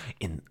else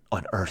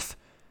on earth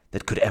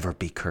that could ever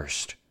be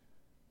cursed.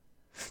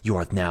 You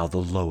are now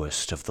the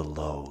lowest of the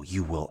low.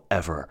 You will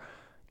ever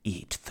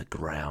eat the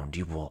ground.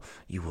 You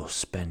will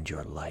spend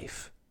your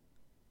life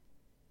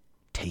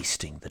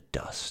tasting the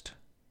dust."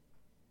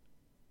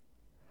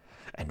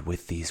 And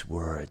with these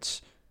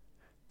words,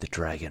 the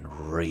dragon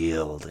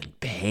reeled in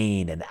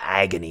pain and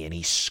agony, and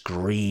he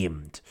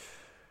screamed.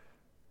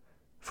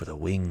 For the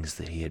wings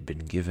that he had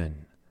been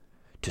given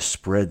to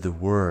spread the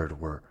word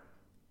were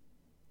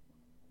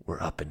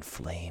up in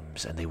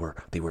flames, and they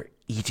were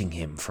eating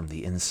him from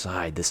the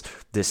inside.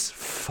 This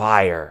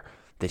fire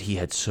that he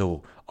had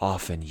so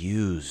often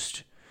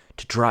used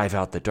to drive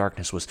out the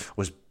darkness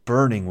was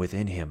burning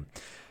within him.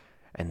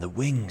 And the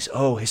wings,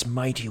 oh, his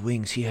mighty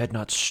wings, he had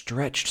not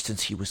stretched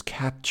since he was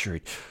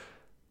captured.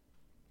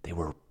 They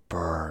were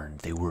burned,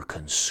 they were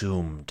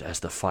consumed as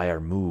the fire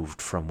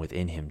moved from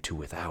within him to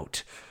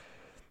without.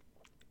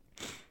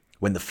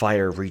 When the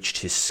fire reached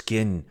his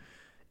skin,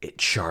 it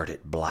charred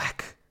it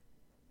black.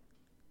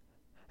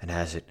 And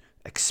as it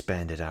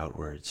expanded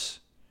outwards,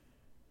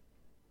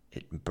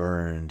 it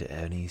burned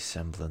any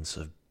semblance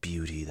of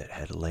beauty that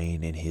had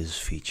lain in his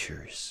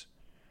features.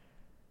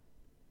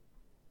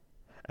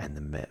 And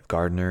the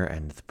gardener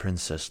and the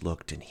princess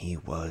looked, and he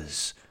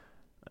was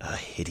a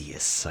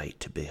hideous sight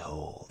to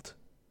behold.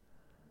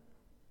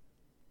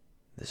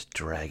 This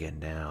dragon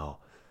now,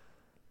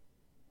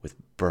 with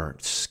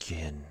burnt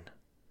skin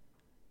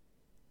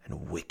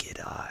and wicked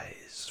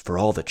eyes, for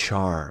all the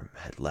charm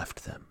had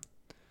left them.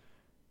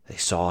 They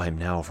saw him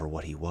now for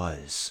what he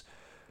was,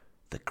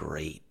 the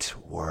great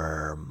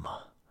worm,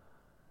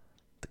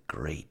 the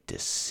great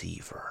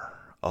deceiver.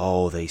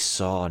 Oh, they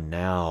saw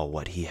now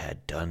what he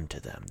had done to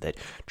them, that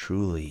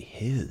truly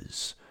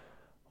his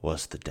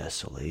was the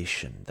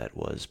desolation that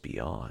was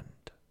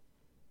beyond.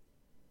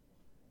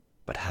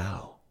 But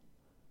how?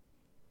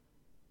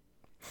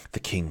 The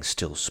king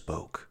still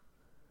spoke.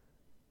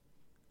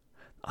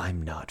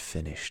 "I'm not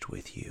finished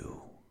with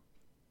you.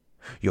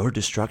 Your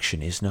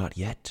destruction is not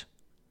yet,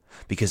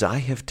 because I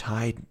have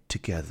tied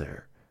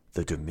together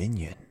the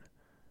dominion,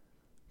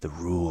 the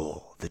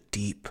rule, the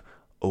deep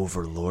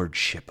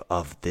overlordship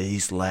of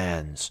these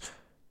lands,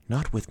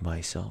 not with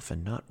myself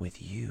and not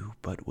with you,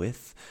 but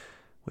with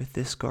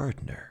this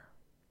gardener.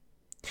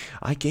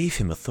 I gave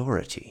him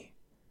authority,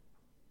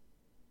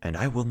 and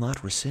I will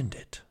not rescind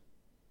it.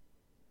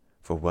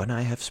 For when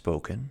I have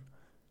spoken,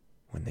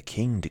 when the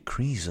king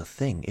decrees a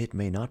thing, it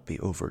may not be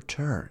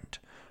overturned,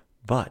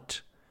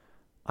 but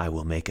I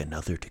will make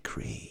another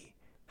decree.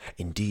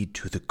 Indeed,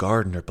 to the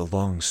gardener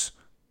belongs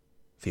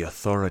the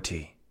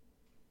authority,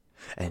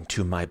 and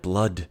to my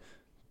blood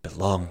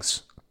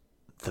belongs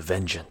the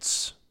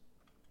vengeance.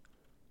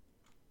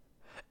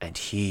 And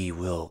he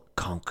will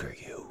conquer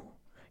you.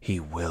 He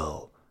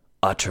will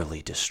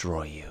utterly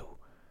destroy you.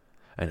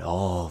 And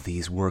all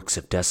these works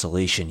of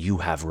desolation you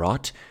have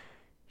wrought,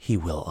 he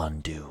will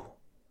undo.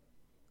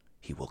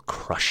 He will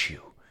crush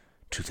you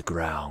to the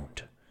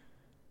ground.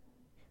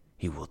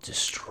 He will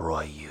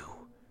destroy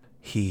you.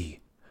 He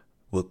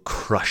will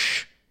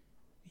crush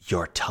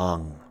your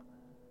tongue,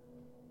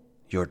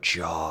 your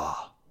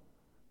jaw,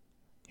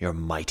 your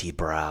mighty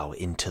brow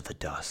into the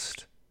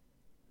dust.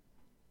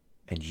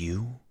 And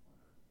you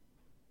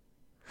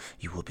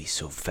will be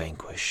so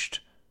vanquished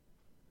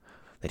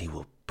that he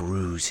will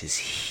bruise his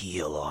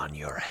heel on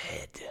your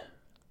head.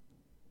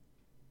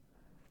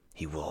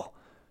 He will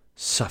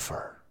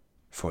suffer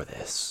for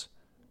this,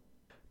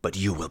 but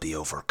you will be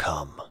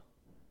overcome,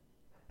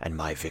 and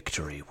my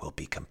victory will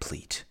be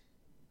complete.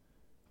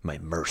 My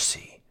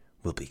mercy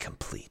will be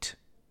complete.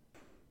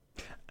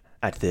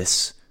 At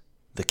this,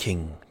 the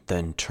king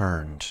then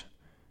turned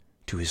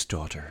to his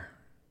daughter,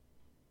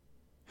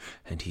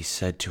 and he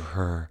said to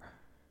her,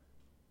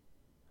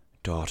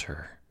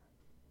 "Daughter,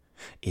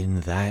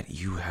 in that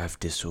you have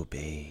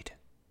disobeyed,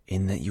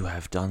 in that you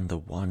have done the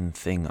one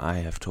thing I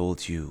have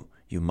told you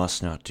you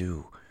must not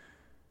do,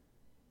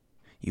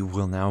 you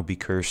will now be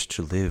cursed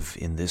to live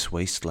in this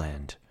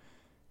wasteland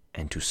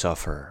and to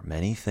suffer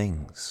many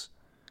things.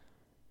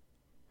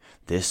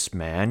 This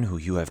man who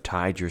you have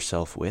tied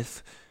yourself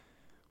with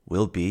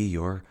will be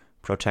your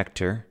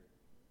protector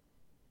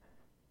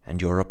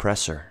and your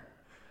oppressor.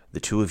 The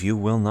two of you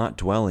will not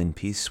dwell in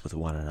peace with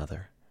one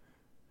another.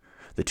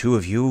 The two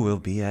of you will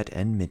be at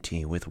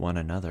enmity with one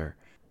another.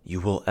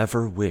 You will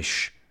ever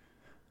wish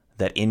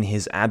that in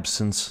his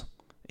absence,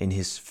 in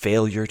his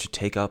failure to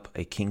take up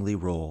a kingly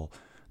role,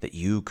 that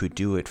you could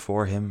do it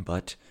for him,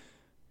 but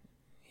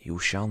you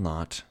shall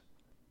not,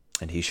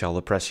 and he shall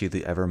oppress you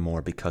the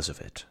evermore because of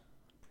it."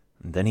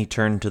 And then he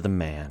turned to the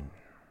man,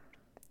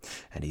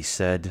 and he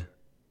said,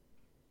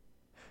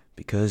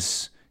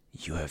 "Because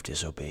you have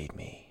disobeyed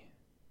me,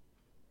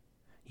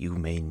 you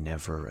may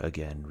never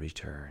again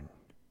return.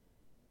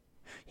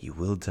 You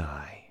will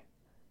die,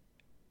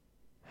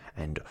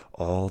 and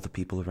all the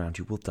people around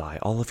you will die.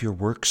 All of your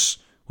works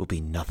will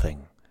be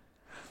nothing.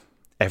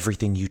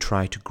 Everything you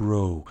try to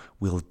grow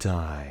will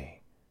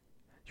die.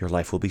 Your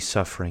life will be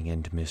suffering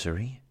and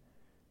misery.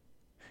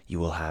 You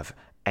will have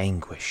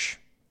anguish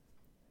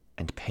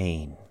and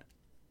pain.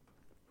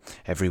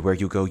 Everywhere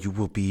you go, you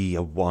will be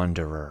a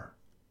wanderer.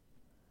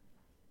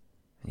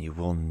 And you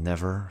will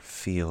never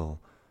feel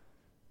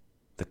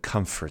the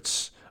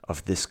comforts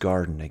of this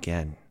garden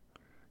again.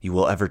 You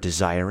will ever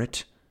desire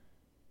it,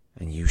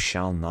 and you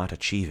shall not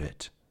achieve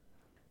it,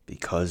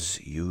 because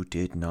you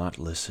did not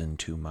listen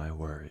to my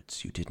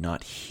words. You did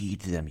not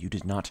heed them. You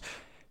did not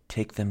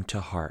take them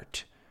to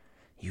heart.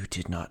 You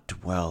did not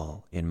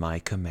dwell in my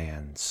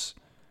commands.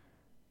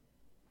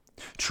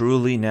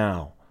 Truly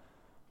now,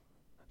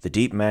 the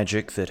deep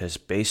magic that has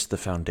based the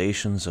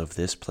foundations of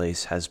this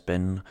place has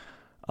been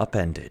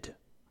upended.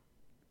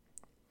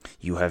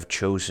 You have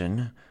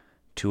chosen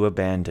to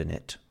abandon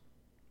it,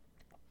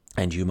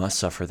 and you must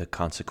suffer the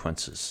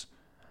consequences.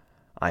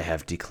 I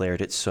have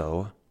declared it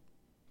so,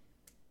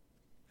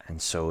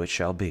 and so it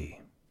shall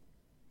be.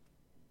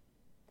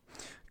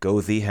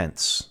 Go thee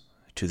hence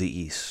to the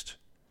east.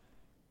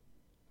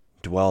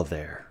 Dwell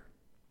there,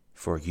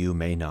 for you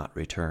may not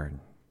return."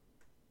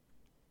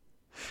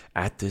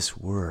 At this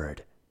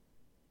word,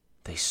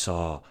 they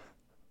saw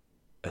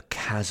a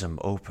chasm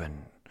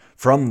open.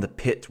 From the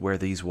pit where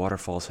these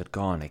waterfalls had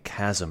gone, a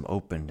chasm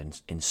opened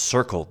and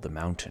encircled the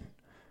mountain.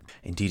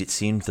 Indeed, it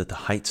seemed that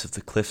the heights of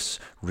the cliffs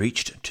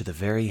reached to the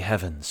very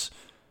heavens,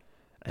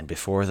 and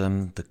before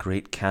them the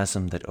great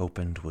chasm that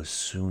opened was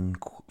soon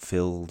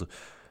filled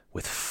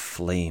with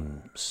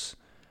flames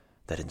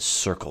that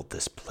encircled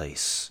this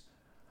place.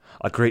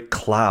 A great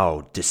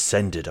cloud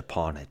descended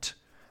upon it,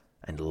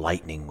 and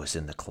lightning was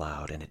in the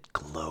cloud, and it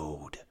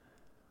glowed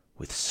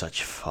with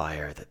such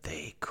fire that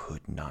they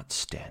could not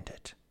stand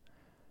it.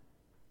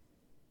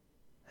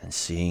 And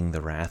seeing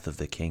the wrath of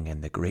the king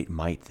and the great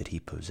might that he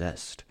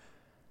possessed,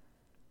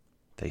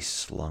 they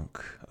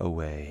slunk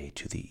away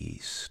to the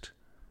east.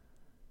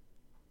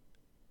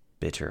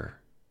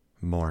 Bitter,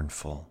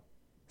 mournful,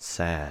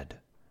 sad,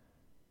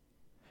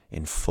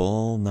 in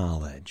full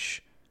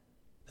knowledge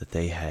that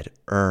they had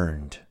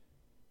earned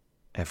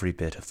every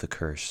bit of the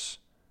curse,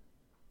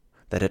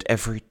 that at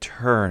every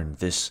turn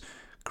this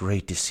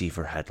great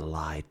deceiver had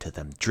lied to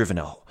them, driven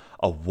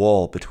a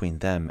wall between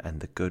them and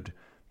the good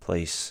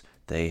place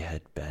they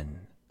had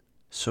been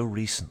so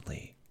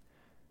recently.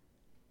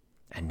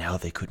 And now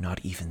they could not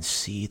even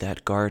see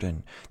that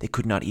garden. They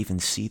could not even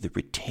see the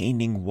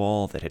retaining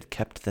wall that had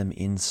kept them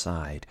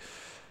inside.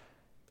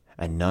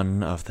 And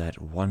none of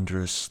that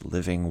wondrous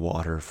living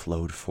water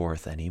flowed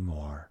forth any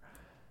more.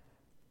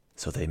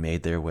 So they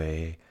made their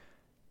way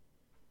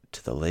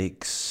to the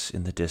lakes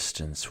in the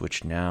distance,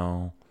 which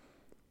now,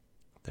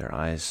 their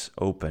eyes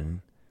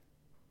open,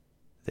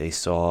 they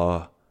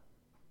saw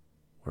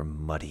were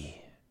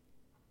muddy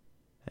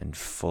and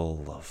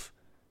full of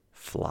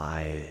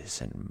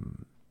flies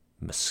and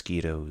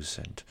mosquitoes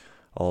and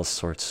all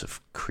sorts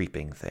of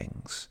creeping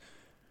things.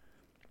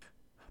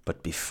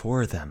 But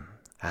before them,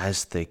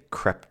 as they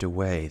crept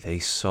away, they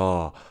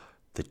saw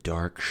the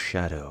dark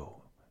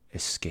shadow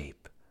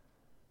escape,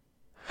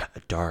 a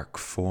dark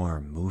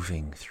form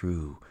moving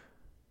through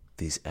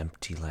these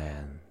empty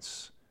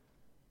lands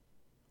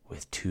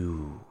with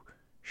two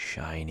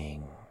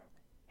shining,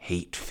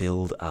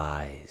 hate-filled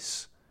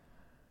eyes.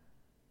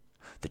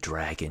 The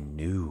dragon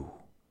knew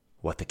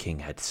what the king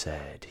had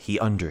said. He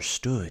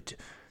understood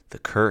the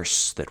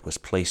curse that was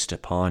placed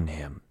upon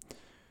him,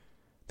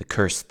 the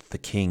curse that the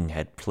king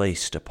had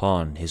placed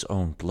upon his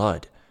own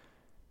blood,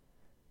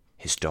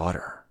 his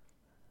daughter,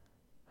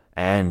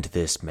 and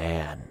this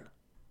man.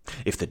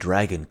 If the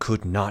dragon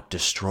could not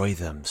destroy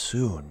them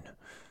soon,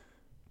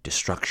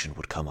 destruction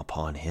would come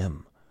upon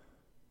him,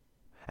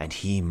 and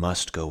he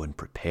must go and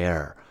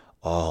prepare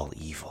all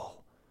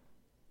evil.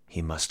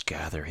 He must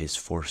gather his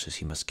forces,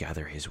 he must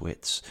gather his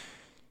wits,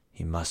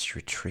 he must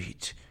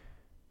retreat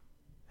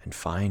and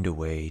find a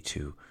way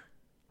to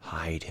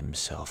hide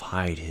himself,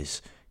 hide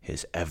his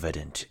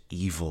evident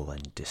evil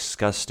and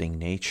disgusting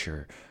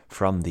nature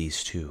from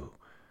these two,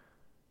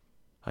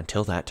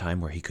 until that time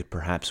where he could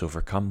perhaps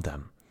overcome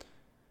them,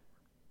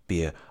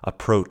 be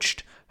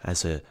approached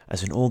as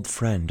an old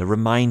friend, a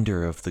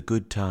reminder of the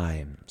good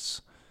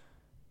times.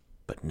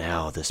 But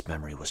now this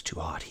memory was too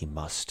hot. He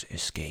must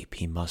escape.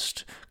 He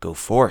must go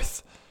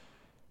forth,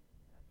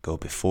 go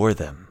before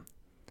them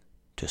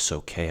to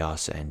sow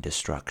chaos and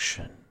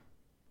destruction.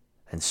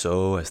 And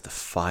so as the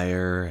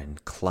fire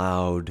and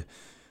cloud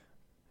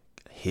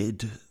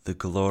hid the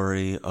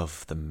glory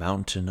of the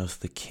mountain of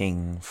the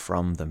king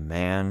from the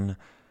man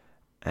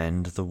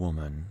and the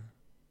woman,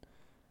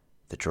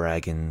 the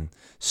dragon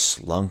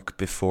slunk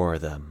before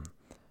them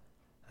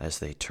as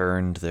they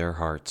turned their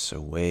hearts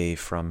away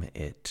from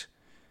it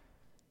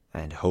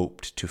and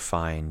hoped to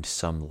find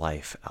some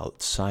life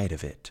outside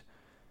of it,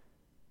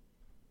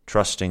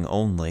 trusting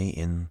only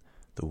in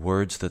the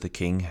words that the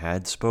king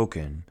had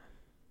spoken,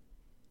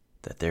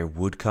 that there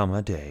would come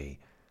a day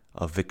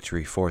of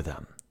victory for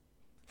them.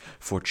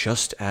 For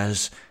just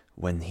as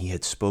when he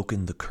had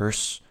spoken the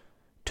curse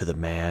to the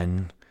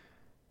man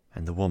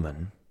and the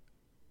woman,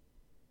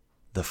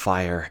 the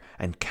fire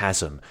and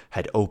chasm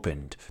had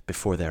opened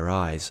before their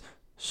eyes,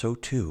 so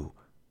too,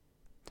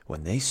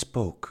 when they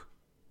spoke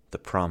the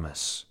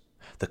promise,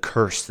 the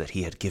curse that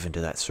he had given to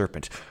that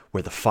serpent,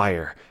 where the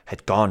fire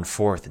had gone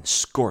forth and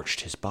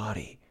scorched his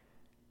body,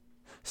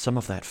 some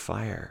of that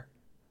fire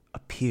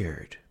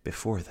appeared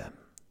before them.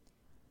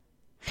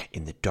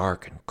 In the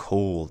dark and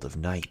cold of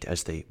night,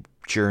 as they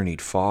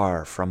journeyed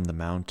far from the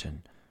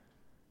mountain,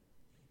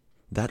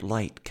 that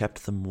light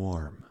kept them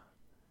warm.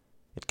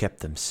 It kept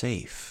them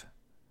safe.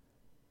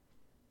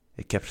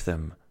 It kept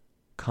them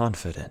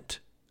confident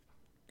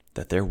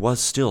that there was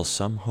still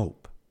some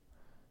hope,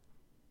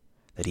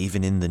 that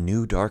even in the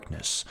new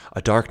darkness,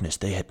 a darkness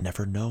they had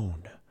never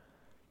known,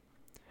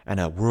 and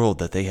a world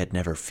that they had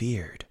never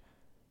feared,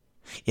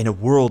 in a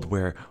world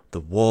where the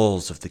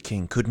walls of the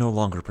king could no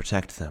longer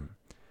protect them,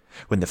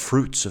 when the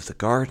fruits of the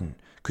garden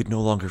could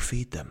no longer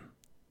feed them,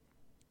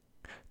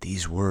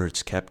 these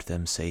words kept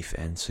them safe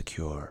and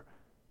secure,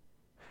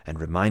 and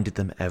reminded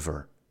them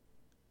ever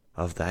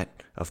of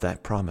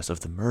that promise, of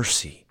the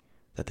mercy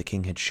that the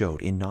king had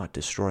showed in not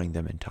destroying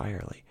them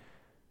entirely.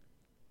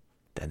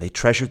 Then they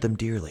treasured them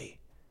dearly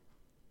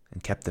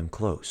and kept them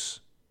close.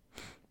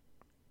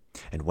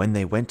 And when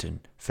they went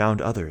and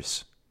found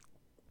others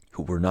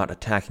who were not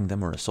attacking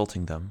them or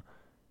assaulting them,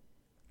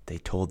 they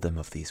told them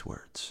of these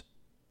words.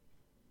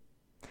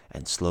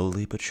 And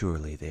slowly but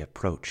surely they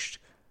approached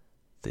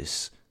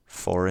this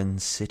foreign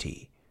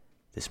city,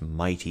 this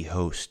mighty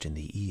host in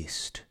the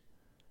east,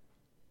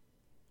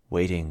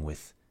 waiting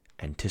with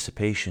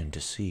anticipation to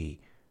see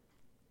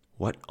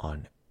what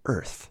on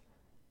earth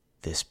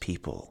this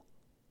people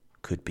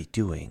could be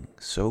doing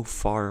so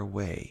far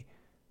away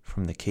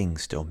from the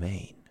king's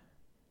domain.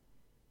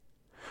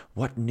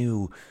 What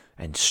new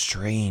and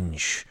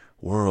strange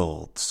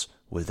worlds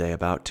were they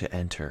about to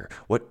enter?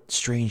 What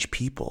strange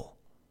people?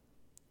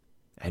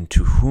 And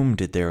to whom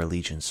did their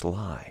allegiance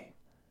lie?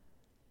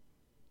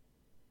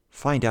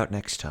 Find out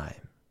next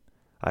time.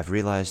 I've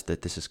realized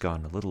that this has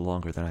gone a little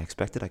longer than I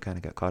expected. I kind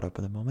of got caught up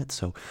in the moment,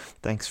 so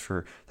thanks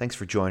for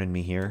joining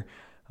me here.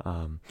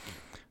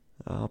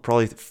 I'll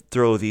probably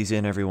throw these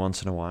in every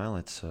once in a while.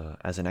 It's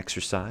as an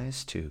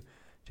exercise to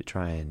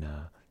try and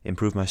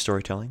improve my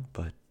storytelling.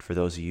 But for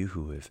those of you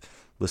who have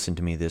listened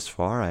to me this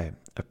far, I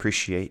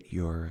appreciate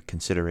your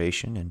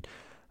consideration, and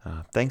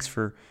thanks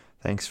for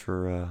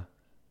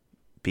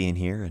being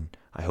here. And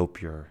I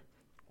hope your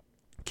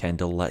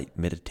candlelight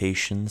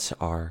meditations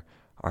are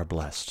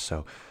blessed.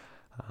 So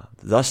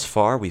thus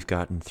far, we've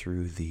gotten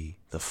through the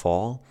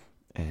fall,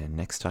 and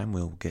next time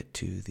we'll get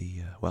to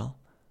the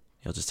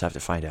you'll just have to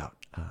find out.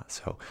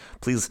 So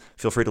please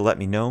feel free to let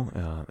me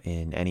know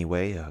in any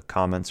way.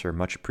 Comments are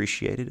much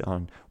appreciated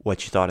on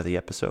what you thought of the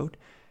episode,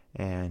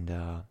 and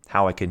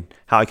how I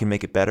can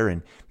make it better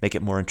and make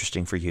it more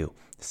interesting for you.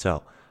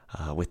 So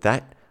with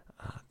that,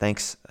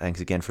 thanks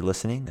again for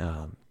listening.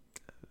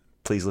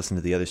 Please listen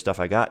to the other stuff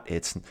I got.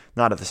 It's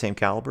not of the same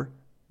caliber.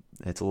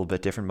 It's a little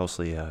bit different,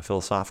 mostly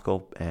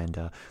philosophical,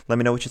 and let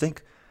me know what you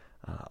think.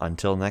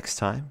 Until next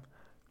time,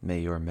 may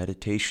your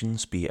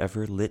meditations be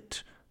ever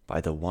lit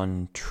by the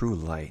one true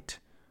light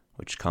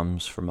which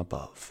comes from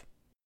above.